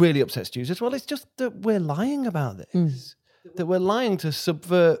really upsets Jews as well. It's just that we're lying about this. That we're lying to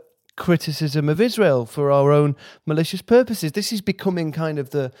subvert criticism of Israel for our own malicious purposes. This is becoming kind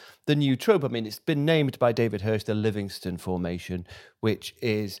of the new trope. I mean, it's been named by David Hirsch the Livingston Formation, which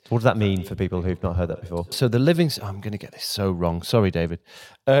is... What does that mean for people who've not heard that before? So the Livingston... I'm going to get this so wrong. Sorry, David.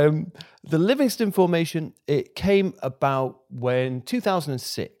 The Livingston Formation, it came about when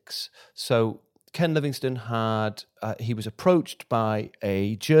 2006. So Ken Livingstone had... he was approached by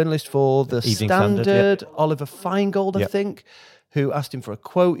a journalist for the Evening Standard, yep. Oliver Feingold, I Yep. think, who asked him for a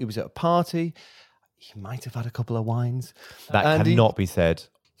quote. He was at a party. He might have had a couple of wines. That cannot be said.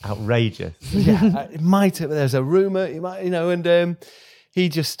 Outrageous. Yeah, it might have. There's a rumor. He might, and he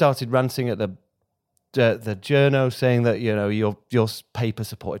just started ranting at the journo, saying that your paper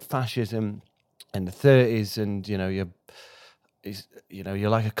supported fascism in the 30s, and you're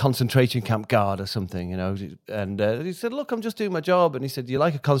like a concentration camp guard or something, And he said, "Look, I'm just doing my job." And he said, "You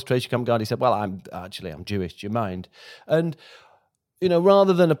like a concentration camp guard?" He said, "Well, I'm Jewish. Do you mind?" And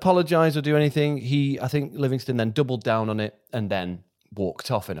rather than apologise or do anything, I think Livingstone then doubled down on it and then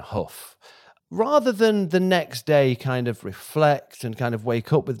walked off in a huff. Rather than the next day kind of reflect and kind of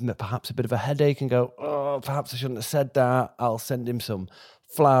wake up with perhaps a bit of a headache and go, "Oh, perhaps I shouldn't have said that. I'll send him some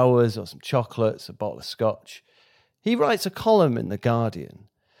flowers or some chocolates, a bottle of scotch." He writes a column in The Guardian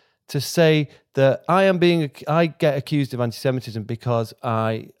to say that I get accused of anti-Semitism because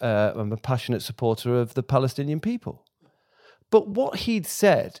I am a passionate supporter of the Palestinian people. But what he'd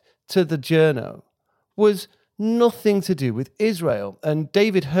said to the journo was nothing to do with Israel. And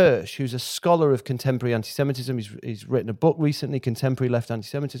David Hirsch, who's a scholar of contemporary anti-Semitism, he's written a book recently, Contemporary Left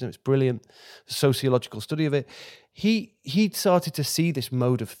Anti-Semitism. It's brilliant, a sociological study of it. He'd started to see this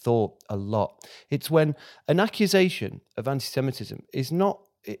mode of thought a lot. It's when an accusation of anti-Semitism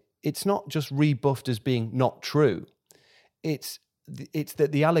it's not just rebuffed as being not true. It's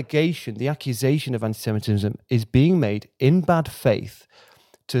that the accusation of anti-Semitism is being made in bad faith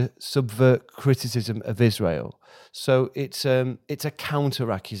to subvert criticism of Israel. So it's a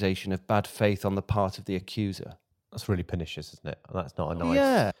counter-accusation of bad faith on the part of the accuser. That's really pernicious, isn't it? That's not a nice...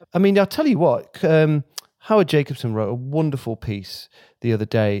 Yeah. I mean, I'll tell you what, Howard Jacobson wrote a wonderful piece the other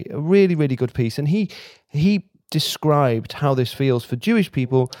day, a really, really good piece, and he described how this feels for Jewish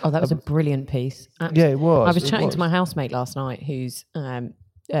people. Oh, that was a brilliant piece. Yeah, it was. I was chatting to my housemate last night who's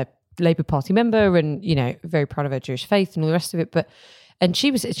a Labour Party member and, very proud of her Jewish faith and all the rest of it. And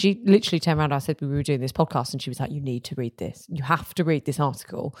she literally turned around, I said, we were doing this podcast, and she was like, "You need to read this. You have to read this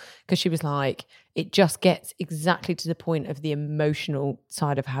article." Because she was like, it just gets exactly to the point of the emotional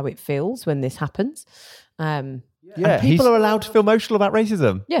side of how it feels when this happens. And people are allowed to feel emotional about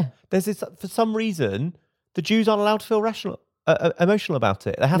racism. Yeah. There's this, for some reason, the Jews aren't allowed to feel emotional about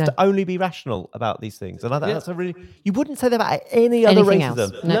it. They have to only be rational about these things. And that's a really... You wouldn't say that about any other Anything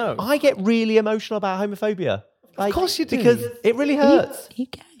racism. else. No. I get really emotional about homophobia. Of course you do. Because it really hurts. Are you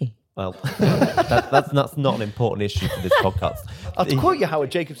gay? Well, that's not an important issue for this podcast. I'll quote you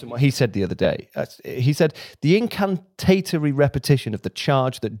Howard Jacobson, what he said the other day. He said, "The incantatory repetition of the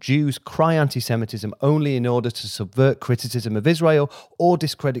charge that Jews cry anti-Semitism only in order to subvert criticism of Israel or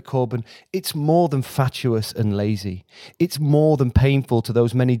discredit Corbyn, it's more than fatuous and lazy. It's more than painful to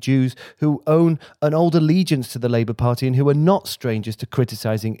those many Jews who own an old allegiance to the Labour Party and who are not strangers to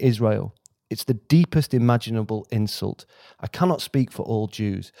criticising Israel. It's the deepest imaginable insult. I cannot speak for all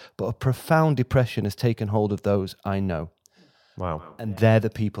Jews, but a profound depression has taken hold of those I know." Wow. And they're the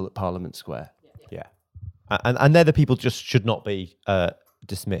people at Parliament Square. Yeah. And they're the people just should not be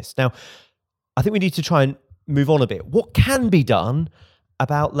dismissed. Now, I think we need to try and move on a bit. What can be done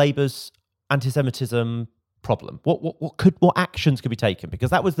about Labour's anti-Semitism problem? What actions could be taken? Because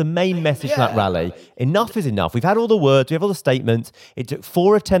that was the main message from that rally. Enough is enough. We've had all the words, we have all the statements. It took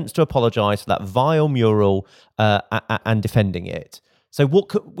 4 attempts to apologise for that vile mural and defending it. So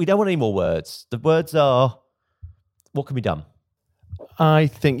we don't want any more words. The words are, what can be done? I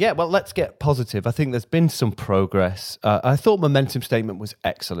think, well, let's get positive. I think there's been some progress. I thought Momentum Statement was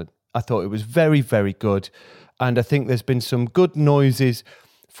excellent. I thought it was very, very good. And I think there's been some good noises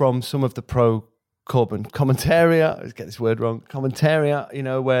from some of the pro-Corbyn commentariat. I get this word wrong.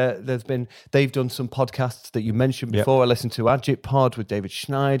 Commentariat, where they've done some podcasts that you mentioned before. I listened to Agit Pod with David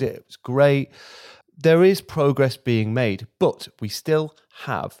Schneider. It was great. There is progress being made, but we still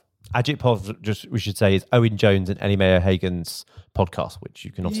have... Agit Pod, we should say, is Owen Jones and Ellie Mae O'Hagan's podcast, which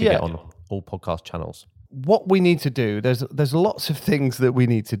you can obviously get on all podcast channels. What we need to do, there's lots of things that we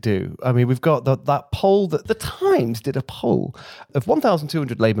need to do. I mean, we've got that poll that the Times did a poll of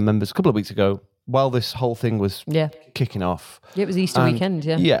 1,200 Labour members a couple of weeks ago while this whole thing was kicking off. Yeah, it was Easter weekend,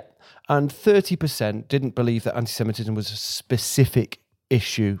 yeah. Yeah, and 30% didn't believe that anti-Semitism was a specific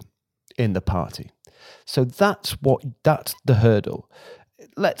issue in the party. So that's the hurdle.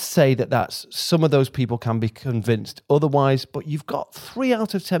 Let's say that some of those people can be convinced otherwise, but you've got 3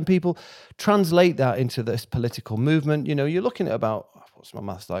 out of 10 people. Translate that into this political movement. You're looking at about, what's my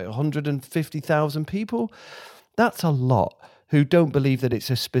maths like, 150,000 people. That's a lot who don't believe that it's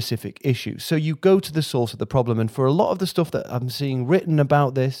a specific issue. So you go to the source of the problem. And for a lot of the stuff that I'm seeing written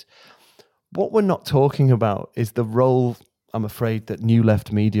about this, what we're not talking about is the role, I'm afraid, that New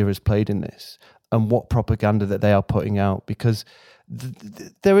Left media has played in this and what propaganda that they are putting out, because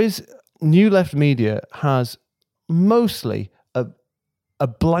New Left media has mostly a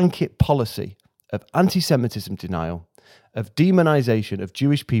blanket policy of anti-Semitism denial, of demonization of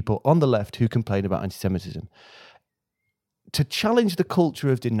Jewish people on the left who complain about anti-Semitism. To challenge the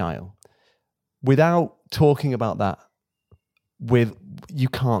culture of denial without talking about that, you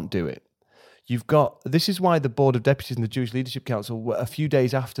can't do it. This is why the Board of Deputies and the Jewish Leadership Council, a few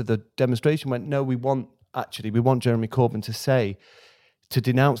days after the demonstration, went, no, we want Jeremy Corbyn to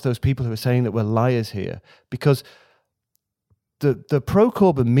denounce those people who are saying that we're liars here, because the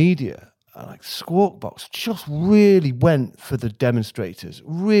pro-Corbyn media, like Squawk Box, just really went for the demonstrators,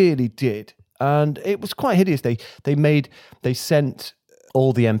 really did. And it was quite hideous. They sent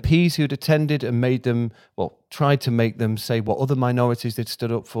all the MPs who'd attended and tried to make them say what other minorities they'd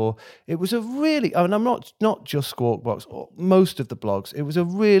stood up for. It was and I'm not just Squawk Box, most of the blogs, it was a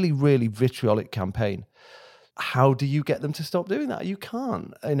really, really vitriolic campaign. How do you get them to stop doing that? You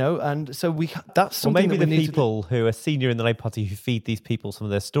can't, and so that's something maybe that we the people who are senior in the Labour Party who feed these people some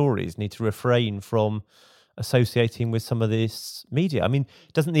of their stories need to refrain from associating with some of this media. I mean,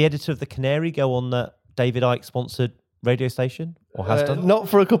 doesn't the editor of The Canary go on that David Icke-sponsored radio station, or has done? Not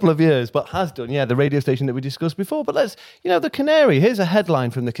for a couple of years, but has done, the radio station that we discussed before. But let's, The Canary, here's a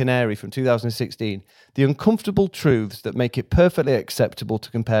headline from The Canary from 2016. The uncomfortable truths that make it perfectly acceptable to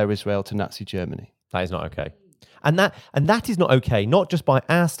compare Israel to Nazi Germany. That is not okay. And that is not okay, not just by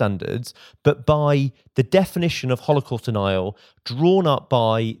our standards, but by the definition of Holocaust denial drawn up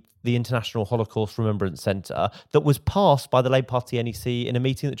by the International Holocaust Remembrance Centre that was passed by the Labour Party NEC in a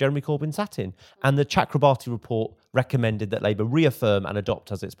meeting that Jeremy Corbyn sat in. And the Chakrabarti report recommended that Labour reaffirm and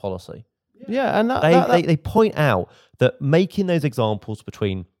adopt as its policy. Yeah, and they point out that making those examples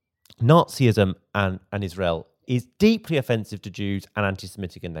between Nazism and Israel is deeply offensive to Jews and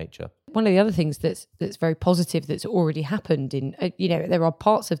anti-Semitic in nature. One of the other things that's very positive that's already happened in, there are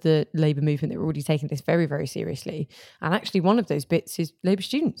parts of the Labour movement that are already taking this very, very seriously. And actually one of those bits is Labour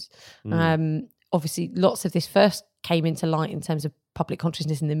students. Obviously, lots of this first came into light in terms of public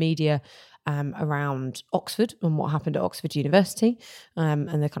consciousness in the media around Oxford and what happened at Oxford University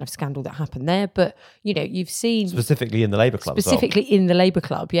and the kind of scandal that happened there. But, you've seen... Specifically in the Labour Club in the Labour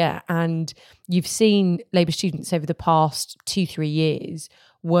Club, yeah. And you've seen Labour students over the past 2-3 years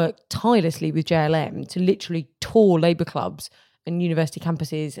work tirelessly with JLM to literally tour Labour clubs and university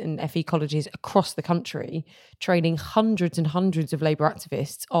campuses and FE colleges across the country, training hundreds and hundreds of Labour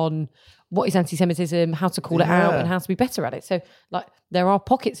activists on what is anti-Semitism, how to call it out and how to be better at it. So there are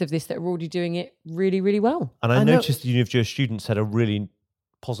pockets of this that are already doing it really, really well. And I noticed the Uni of Jewish students had a really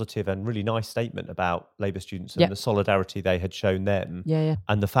positive and really nice statement about Labour students and the solidarity they had shown them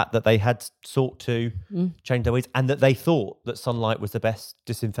and the fact that they had sought to change their ways and that they thought that sunlight was the best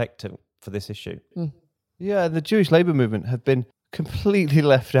disinfectant for this issue. Yeah, the Jewish Labour movement have been completely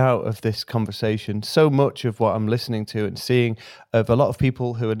left out of this conversation. So much of what I'm listening to and seeing of a lot of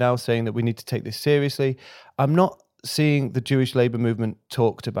people who are now saying that we need to take this seriously, I'm not seeing the Jewish Labour movement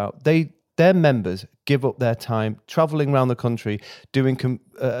talked about. Their members give up their time travelling around the country, doing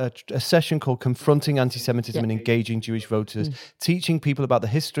a session called Confronting Anti-Semitism and Engaging Jewish Voters, teaching people about the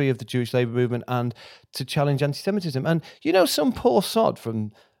history of the Jewish Labour movement and to challenge anti-Semitism. And, some poor sod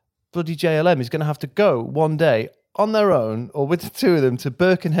from bloody JLM is going to have to go one day on their own or with the two of them to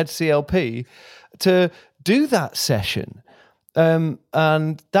Birkenhead CLP to do that session. And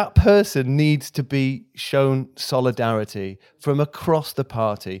that person needs to be shown solidarity from across the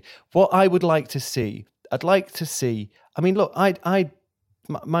party. What I would like to see, I mean, look, I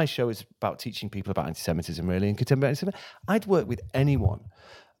my show is about teaching people about anti-Semitism, really, and contemporary anti-Semitism. I'd work with anyone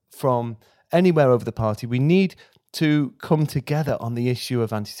from anywhere over the party. We need to come together on the issue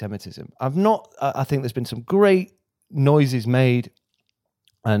of anti-Semitism. I think there's been some great noises made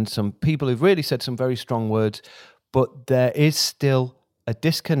and some people who've really said some very strong words, but there is still a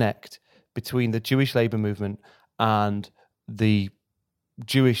disconnect between the Jewish labour movement and the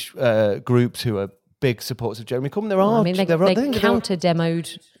Jewish groups who are big supporters of Jeremy Corbyn. They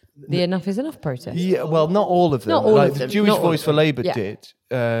counter-demoed the Enough is Enough protest. Yeah, well, not all of them. Not all of them. The Jewish Not all Voice of for them. Labour Yeah. did,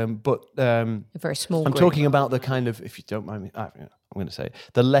 but A very small I'm group. talking about the kind of, if you don't mind me, I'm going to say it,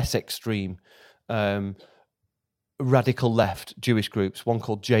 the less extreme radical left Jewish groups. One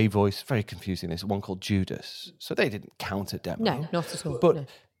called J Voice, very confusing. This one called Judas. So they didn't counter demo. No, not at all. But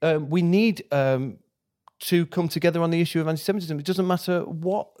we need to come together on the issue of anti-Semitism. It doesn't matter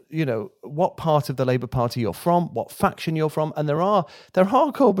what part of the Labour Party you're from, what faction you're from, and there are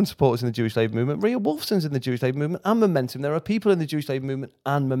Corbyn supporters in the Jewish Labour movement. Rhea Wolfson's in the Jewish Labour movement and Momentum. There are people in the Jewish Labour movement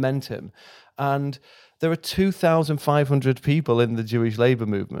and Momentum, and there are 2,500 people in the Jewish Labour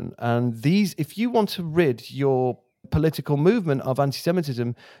movement. And if you want to rid your political movement of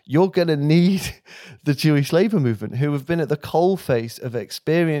anti-Semitism, you're going to need the Jewish Labour movement, who have been at the coalface of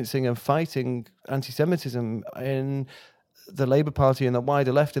experiencing and fighting anti-Semitism in the Labour Party and the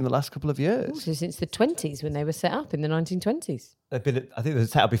wider left in the last couple of years. Also, since the 20s, when they were set up in the 1920s. I think they were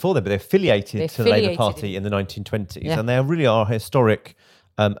set up before then, but they're affiliated to the Labour Party in the 1920s. Yeah. And they really are a historic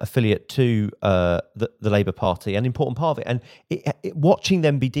affiliate to the Labour Party, an important part of it. And watching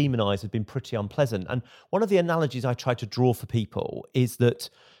them be demonised has been pretty unpleasant. And one of the analogies I try to draw for people is that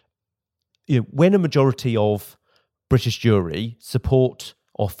when a majority of British Jewry support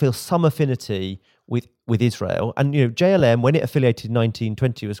or feel some affinity with Israel, and JLM, when it affiliated in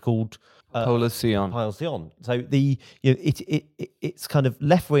 1920, was called Poale Zion. So it's kind of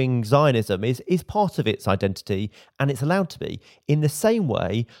left-wing Zionism is part of its identity, and it's allowed to be, in the same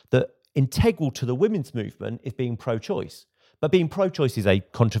way that integral to the women's movement is being pro-choice. But being pro-choice is a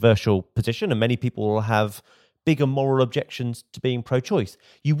controversial position, and many people will have bigger moral objections to being pro-choice.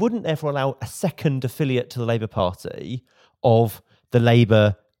 You wouldn't therefore allow a second affiliate to the Labour Party of the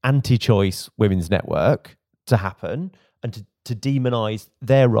Labour anti-choice women's network to happen and to demonise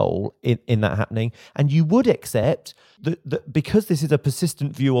their role in that happening. And you would accept that because this is a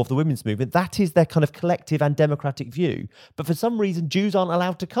persistent view of the women's movement, that is their kind of collective and democratic view. But for some reason, Jews aren't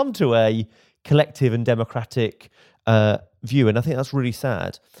allowed to come to a collective and democratic view. And I think that's really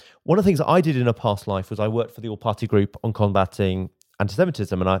sad. One of the things that I did in a past life was I worked for the all-party group on combating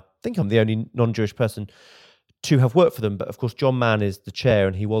anti-Semitism. And I think I'm the only non-Jewish person to have worked for them. But of course, John Mann is the chair,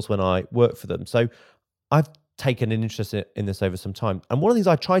 and he was when I worked for them. So I've taken an interest in this over some time. And one of the things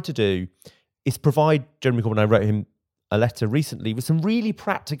I tried to do is provide Jeremy Corbyn, I wrote him a letter recently with some really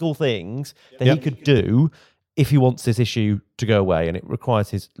practical things that he could do if he wants this issue to go away, and it requires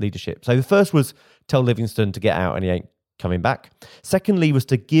his leadership. So the first was tell Livingston to get out, and he ain't coming back. Secondly was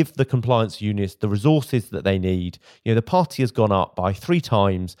to give the compliance units the resources that they need. The party has gone up by 3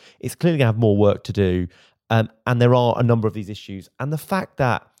 times. It's clearly going to have more work to do. And there are a number of these issues. And the fact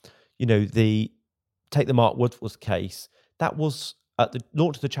that, take the Mark Woodward's case, that was at the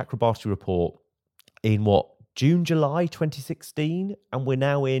launch of the Chakrabarti report in June, July 2016, and we're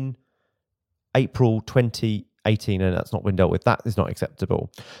now in April 2018, and that's not been dealt with. That is not acceptable.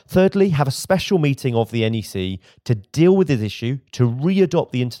 Thirdly, have a special meeting of the NEC to deal with this issue, to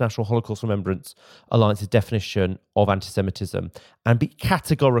re-adopt the International Holocaust Remembrance Alliance's definition of anti-Semitism, and be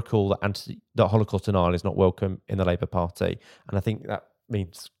categorical that Holocaust denial is not welcome in the Labour Party. And I think that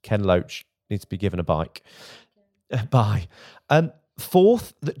means Ken Loach needs to be given a bike. Bye.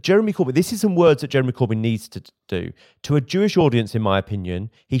 Fourth, that Jeremy Corbyn, this is some words that Jeremy Corbyn needs to do. To a Jewish audience, in my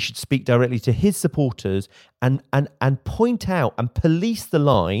opinion, he should speak directly to his supporters and point out and police the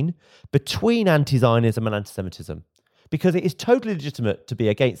line between anti-Zionism and anti-Semitism. Because it is totally legitimate to be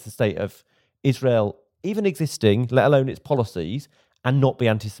against the state of Israel, even existing, let alone its policies, and not be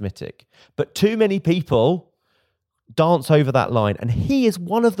anti-Semitic. But too many people dance over that line. And he is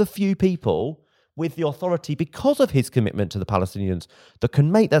one of the few people with the authority, because of his commitment to the Palestinians, that can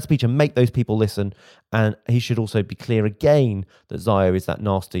make that speech and make those people listen. And he should also be clear again that Zio is that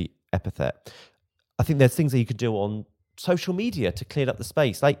nasty epithet. I think there's things that you could do on social media to clear up the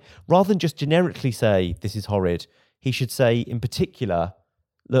space. Like, rather than just generically say, this is horrid, he should say in particular,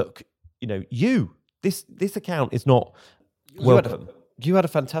 look, this account is not welcome. You had a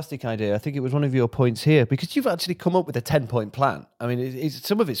fantastic idea. I think it was one of your points here, because you've actually come up with a 10-point plan. I mean,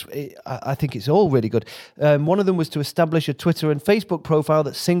 some of it's, I think it's all really good. One of them was to establish a Twitter and Facebook profile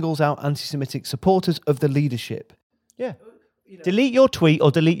that singles out anti-Semitic supporters of the leadership. Yeah. Delete your tweet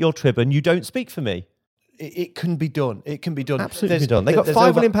or delete your Trib and you don't speak for me. It can be done. It can be done. Absolutely be done. They've got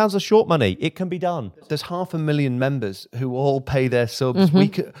 £5 million of short money. It can be done. There's 500,000 members who all pay their subs.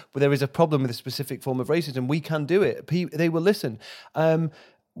 There is a problem with a specific form of racism. We can do it. They will listen.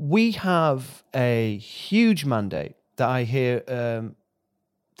 We have a huge mandate that I hear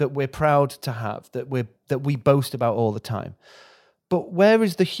that we're proud to have, that we boast about all the time. But where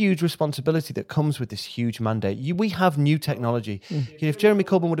is the huge responsibility that comes with this huge mandate? We have new technology. If Jeremy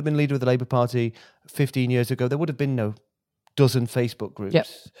Corbyn would have been leader of the Labour Party 15 years ago, there would have been no dozen Facebook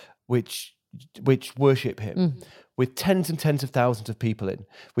groups which worship him, with tens and tens of thousands of people in,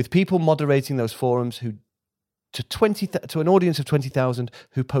 with people moderating those forums to an audience of 20,000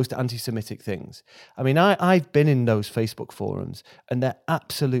 who post anti-Semitic things. I mean, I've been in those Facebook forums and they're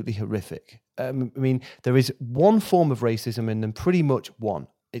absolutely horrific. I mean, there is one form of racism in them, pretty much one.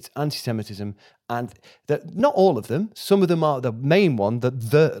 It's anti-Semitism, and not all of them. Some of them are the main one,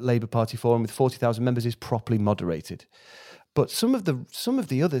 that the Labour Party forum with 40,000 members is properly moderated. But some of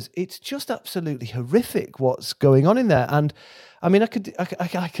the others, it's just absolutely horrific what's going on in there. And I mean, I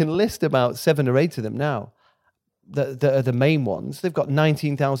can list about 7 or 8 of them now. That are the main ones. They've got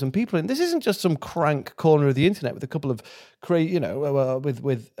 19,000 people in. This isn't just some crank corner of the internet with a couple of a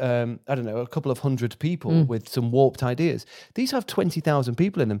couple of hundred people with some warped ideas. These have 20,000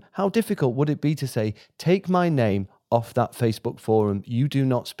 people in them. How difficult would it be to say, take my name off that Facebook forum? You do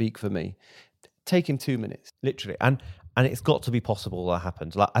not speak for me. Take him 2 minutes, literally. And it's got to be possible that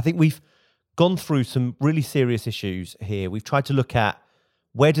happens. Like, I think we've gone through some really serious issues here. We've tried to look at,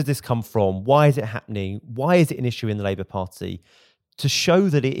 where does this come from? Why is it happening? Why is it an issue in the Labour Party? To show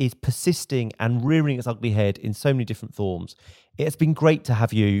that it is persisting and rearing its ugly head in so many different forms. It's been great to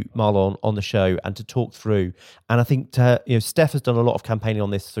have you, Marlon, on the show and to talk through. And I think Steph has done a lot of campaigning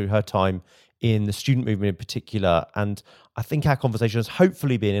on this through her time in the student movement in particular. And I think our conversation has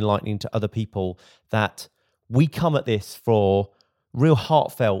hopefully been enlightening to other people, that we come at this for real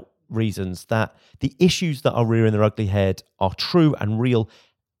heartfelt reasons, that the issues that are rearing their ugly head are true and real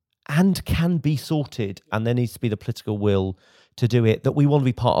and can be sorted, and there needs to be the political will to do it, that we want to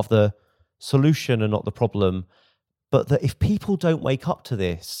be part of the solution and not the problem, but that if people don't wake up to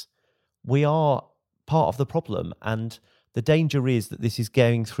this, we are part of the problem. And the danger is that this is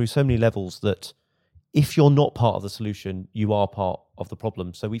going through so many levels that if you're not part of the solution, you are part of the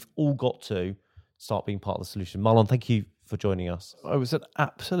problem. So we've all got to start being part of the solution. Marlon, thank you for joining us. It was an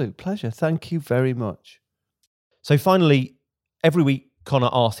absolute pleasure. Thank you very much. So finally, every week, Connor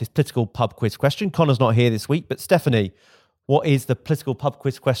asks his political pub quiz question. Connor's not here this week, but Stephanie, what is the political pub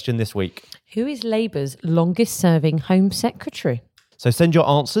quiz question this week? Who is Labour's longest serving Home Secretary? So send your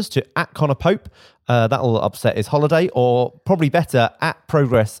answers to @ConnorPope. That'll upset his holiday, or probably better,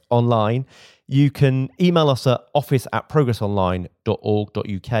 @ProgressOnline. You can email us at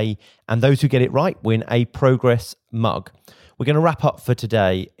office@progressonline.org.uk, and those who get it right win a Progress mug. We're going to wrap up for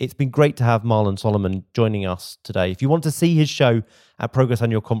today. It's been great to have Marlon Solomon joining us today. If you want to see his show at Progress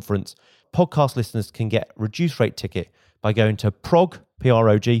Annual Conference, podcast listeners can get reduced rate ticket by going to prog.rs/PAC,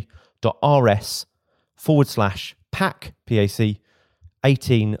 PAC,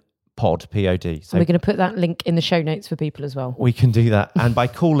 18 pod, POD. So we're going to put that link in the show notes for people as well. We can do that. And by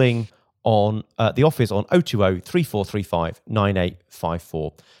calling on the office on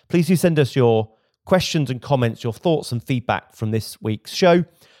 020-3435-9854. Please do send us your questions and comments, your thoughts and feedback from this week's show.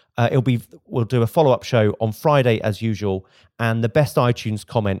 We'll do a follow-up show on Friday as usual, and the best iTunes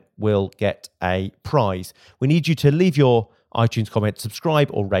comment will get a prize. We need you to leave your iTunes comment,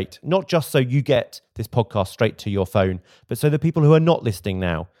 subscribe or rate, not just so you get this podcast straight to your phone, but so the people who are not listening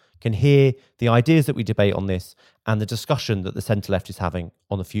now can hear the ideas that we debate on this and the discussion that the centre-left is having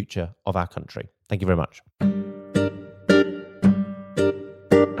on the future of our country. Thank you very much.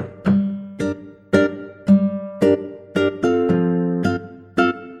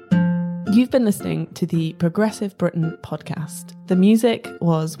 You've been listening to the Progressive Britain podcast. The music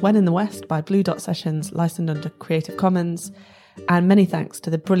was When in the West by Blue Dot Sessions, licensed under Creative Commons. And many thanks to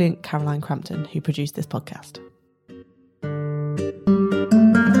the brilliant Caroline Crampton, who produced this podcast.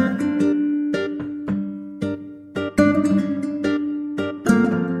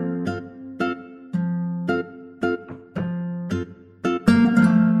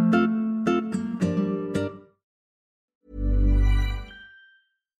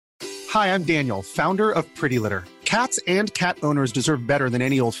 Hi, I'm Daniel, founder of Pretty Litter. Cats and cat owners deserve better than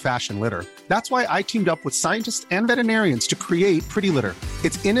any old-fashioned litter. That's why I teamed up with scientists and veterinarians to create Pretty Litter.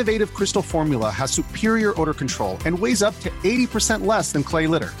 Its innovative crystal formula has superior odor control and weighs up to 80% less than clay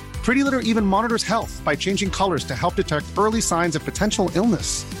litter. Pretty Litter even monitors health by changing colors to help detect early signs of potential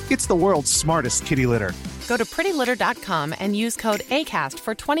illness. It's the world's smartest kitty litter. Go to prettylitter.com and use code ACAST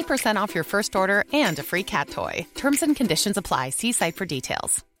for 20% off your first order and a free cat toy. Terms and conditions apply. See site for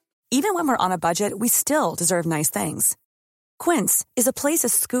details. Even when we're on a budget, we still deserve nice things. Quince is a place to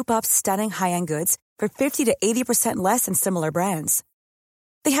scoop up stunning high-end goods for 50 to 80% less than similar brands.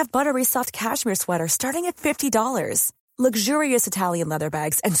 They have buttery soft cashmere sweaters starting at $50, luxurious Italian leather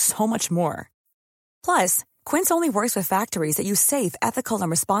bags, and so much more. Plus, Quince only works with factories that use safe, ethical,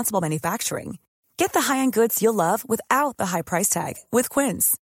 and responsible manufacturing. Get the high-end goods you'll love without the high price tag with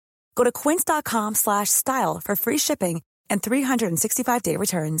Quince. Go to quince.com/style for free shipping and 365-day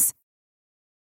returns.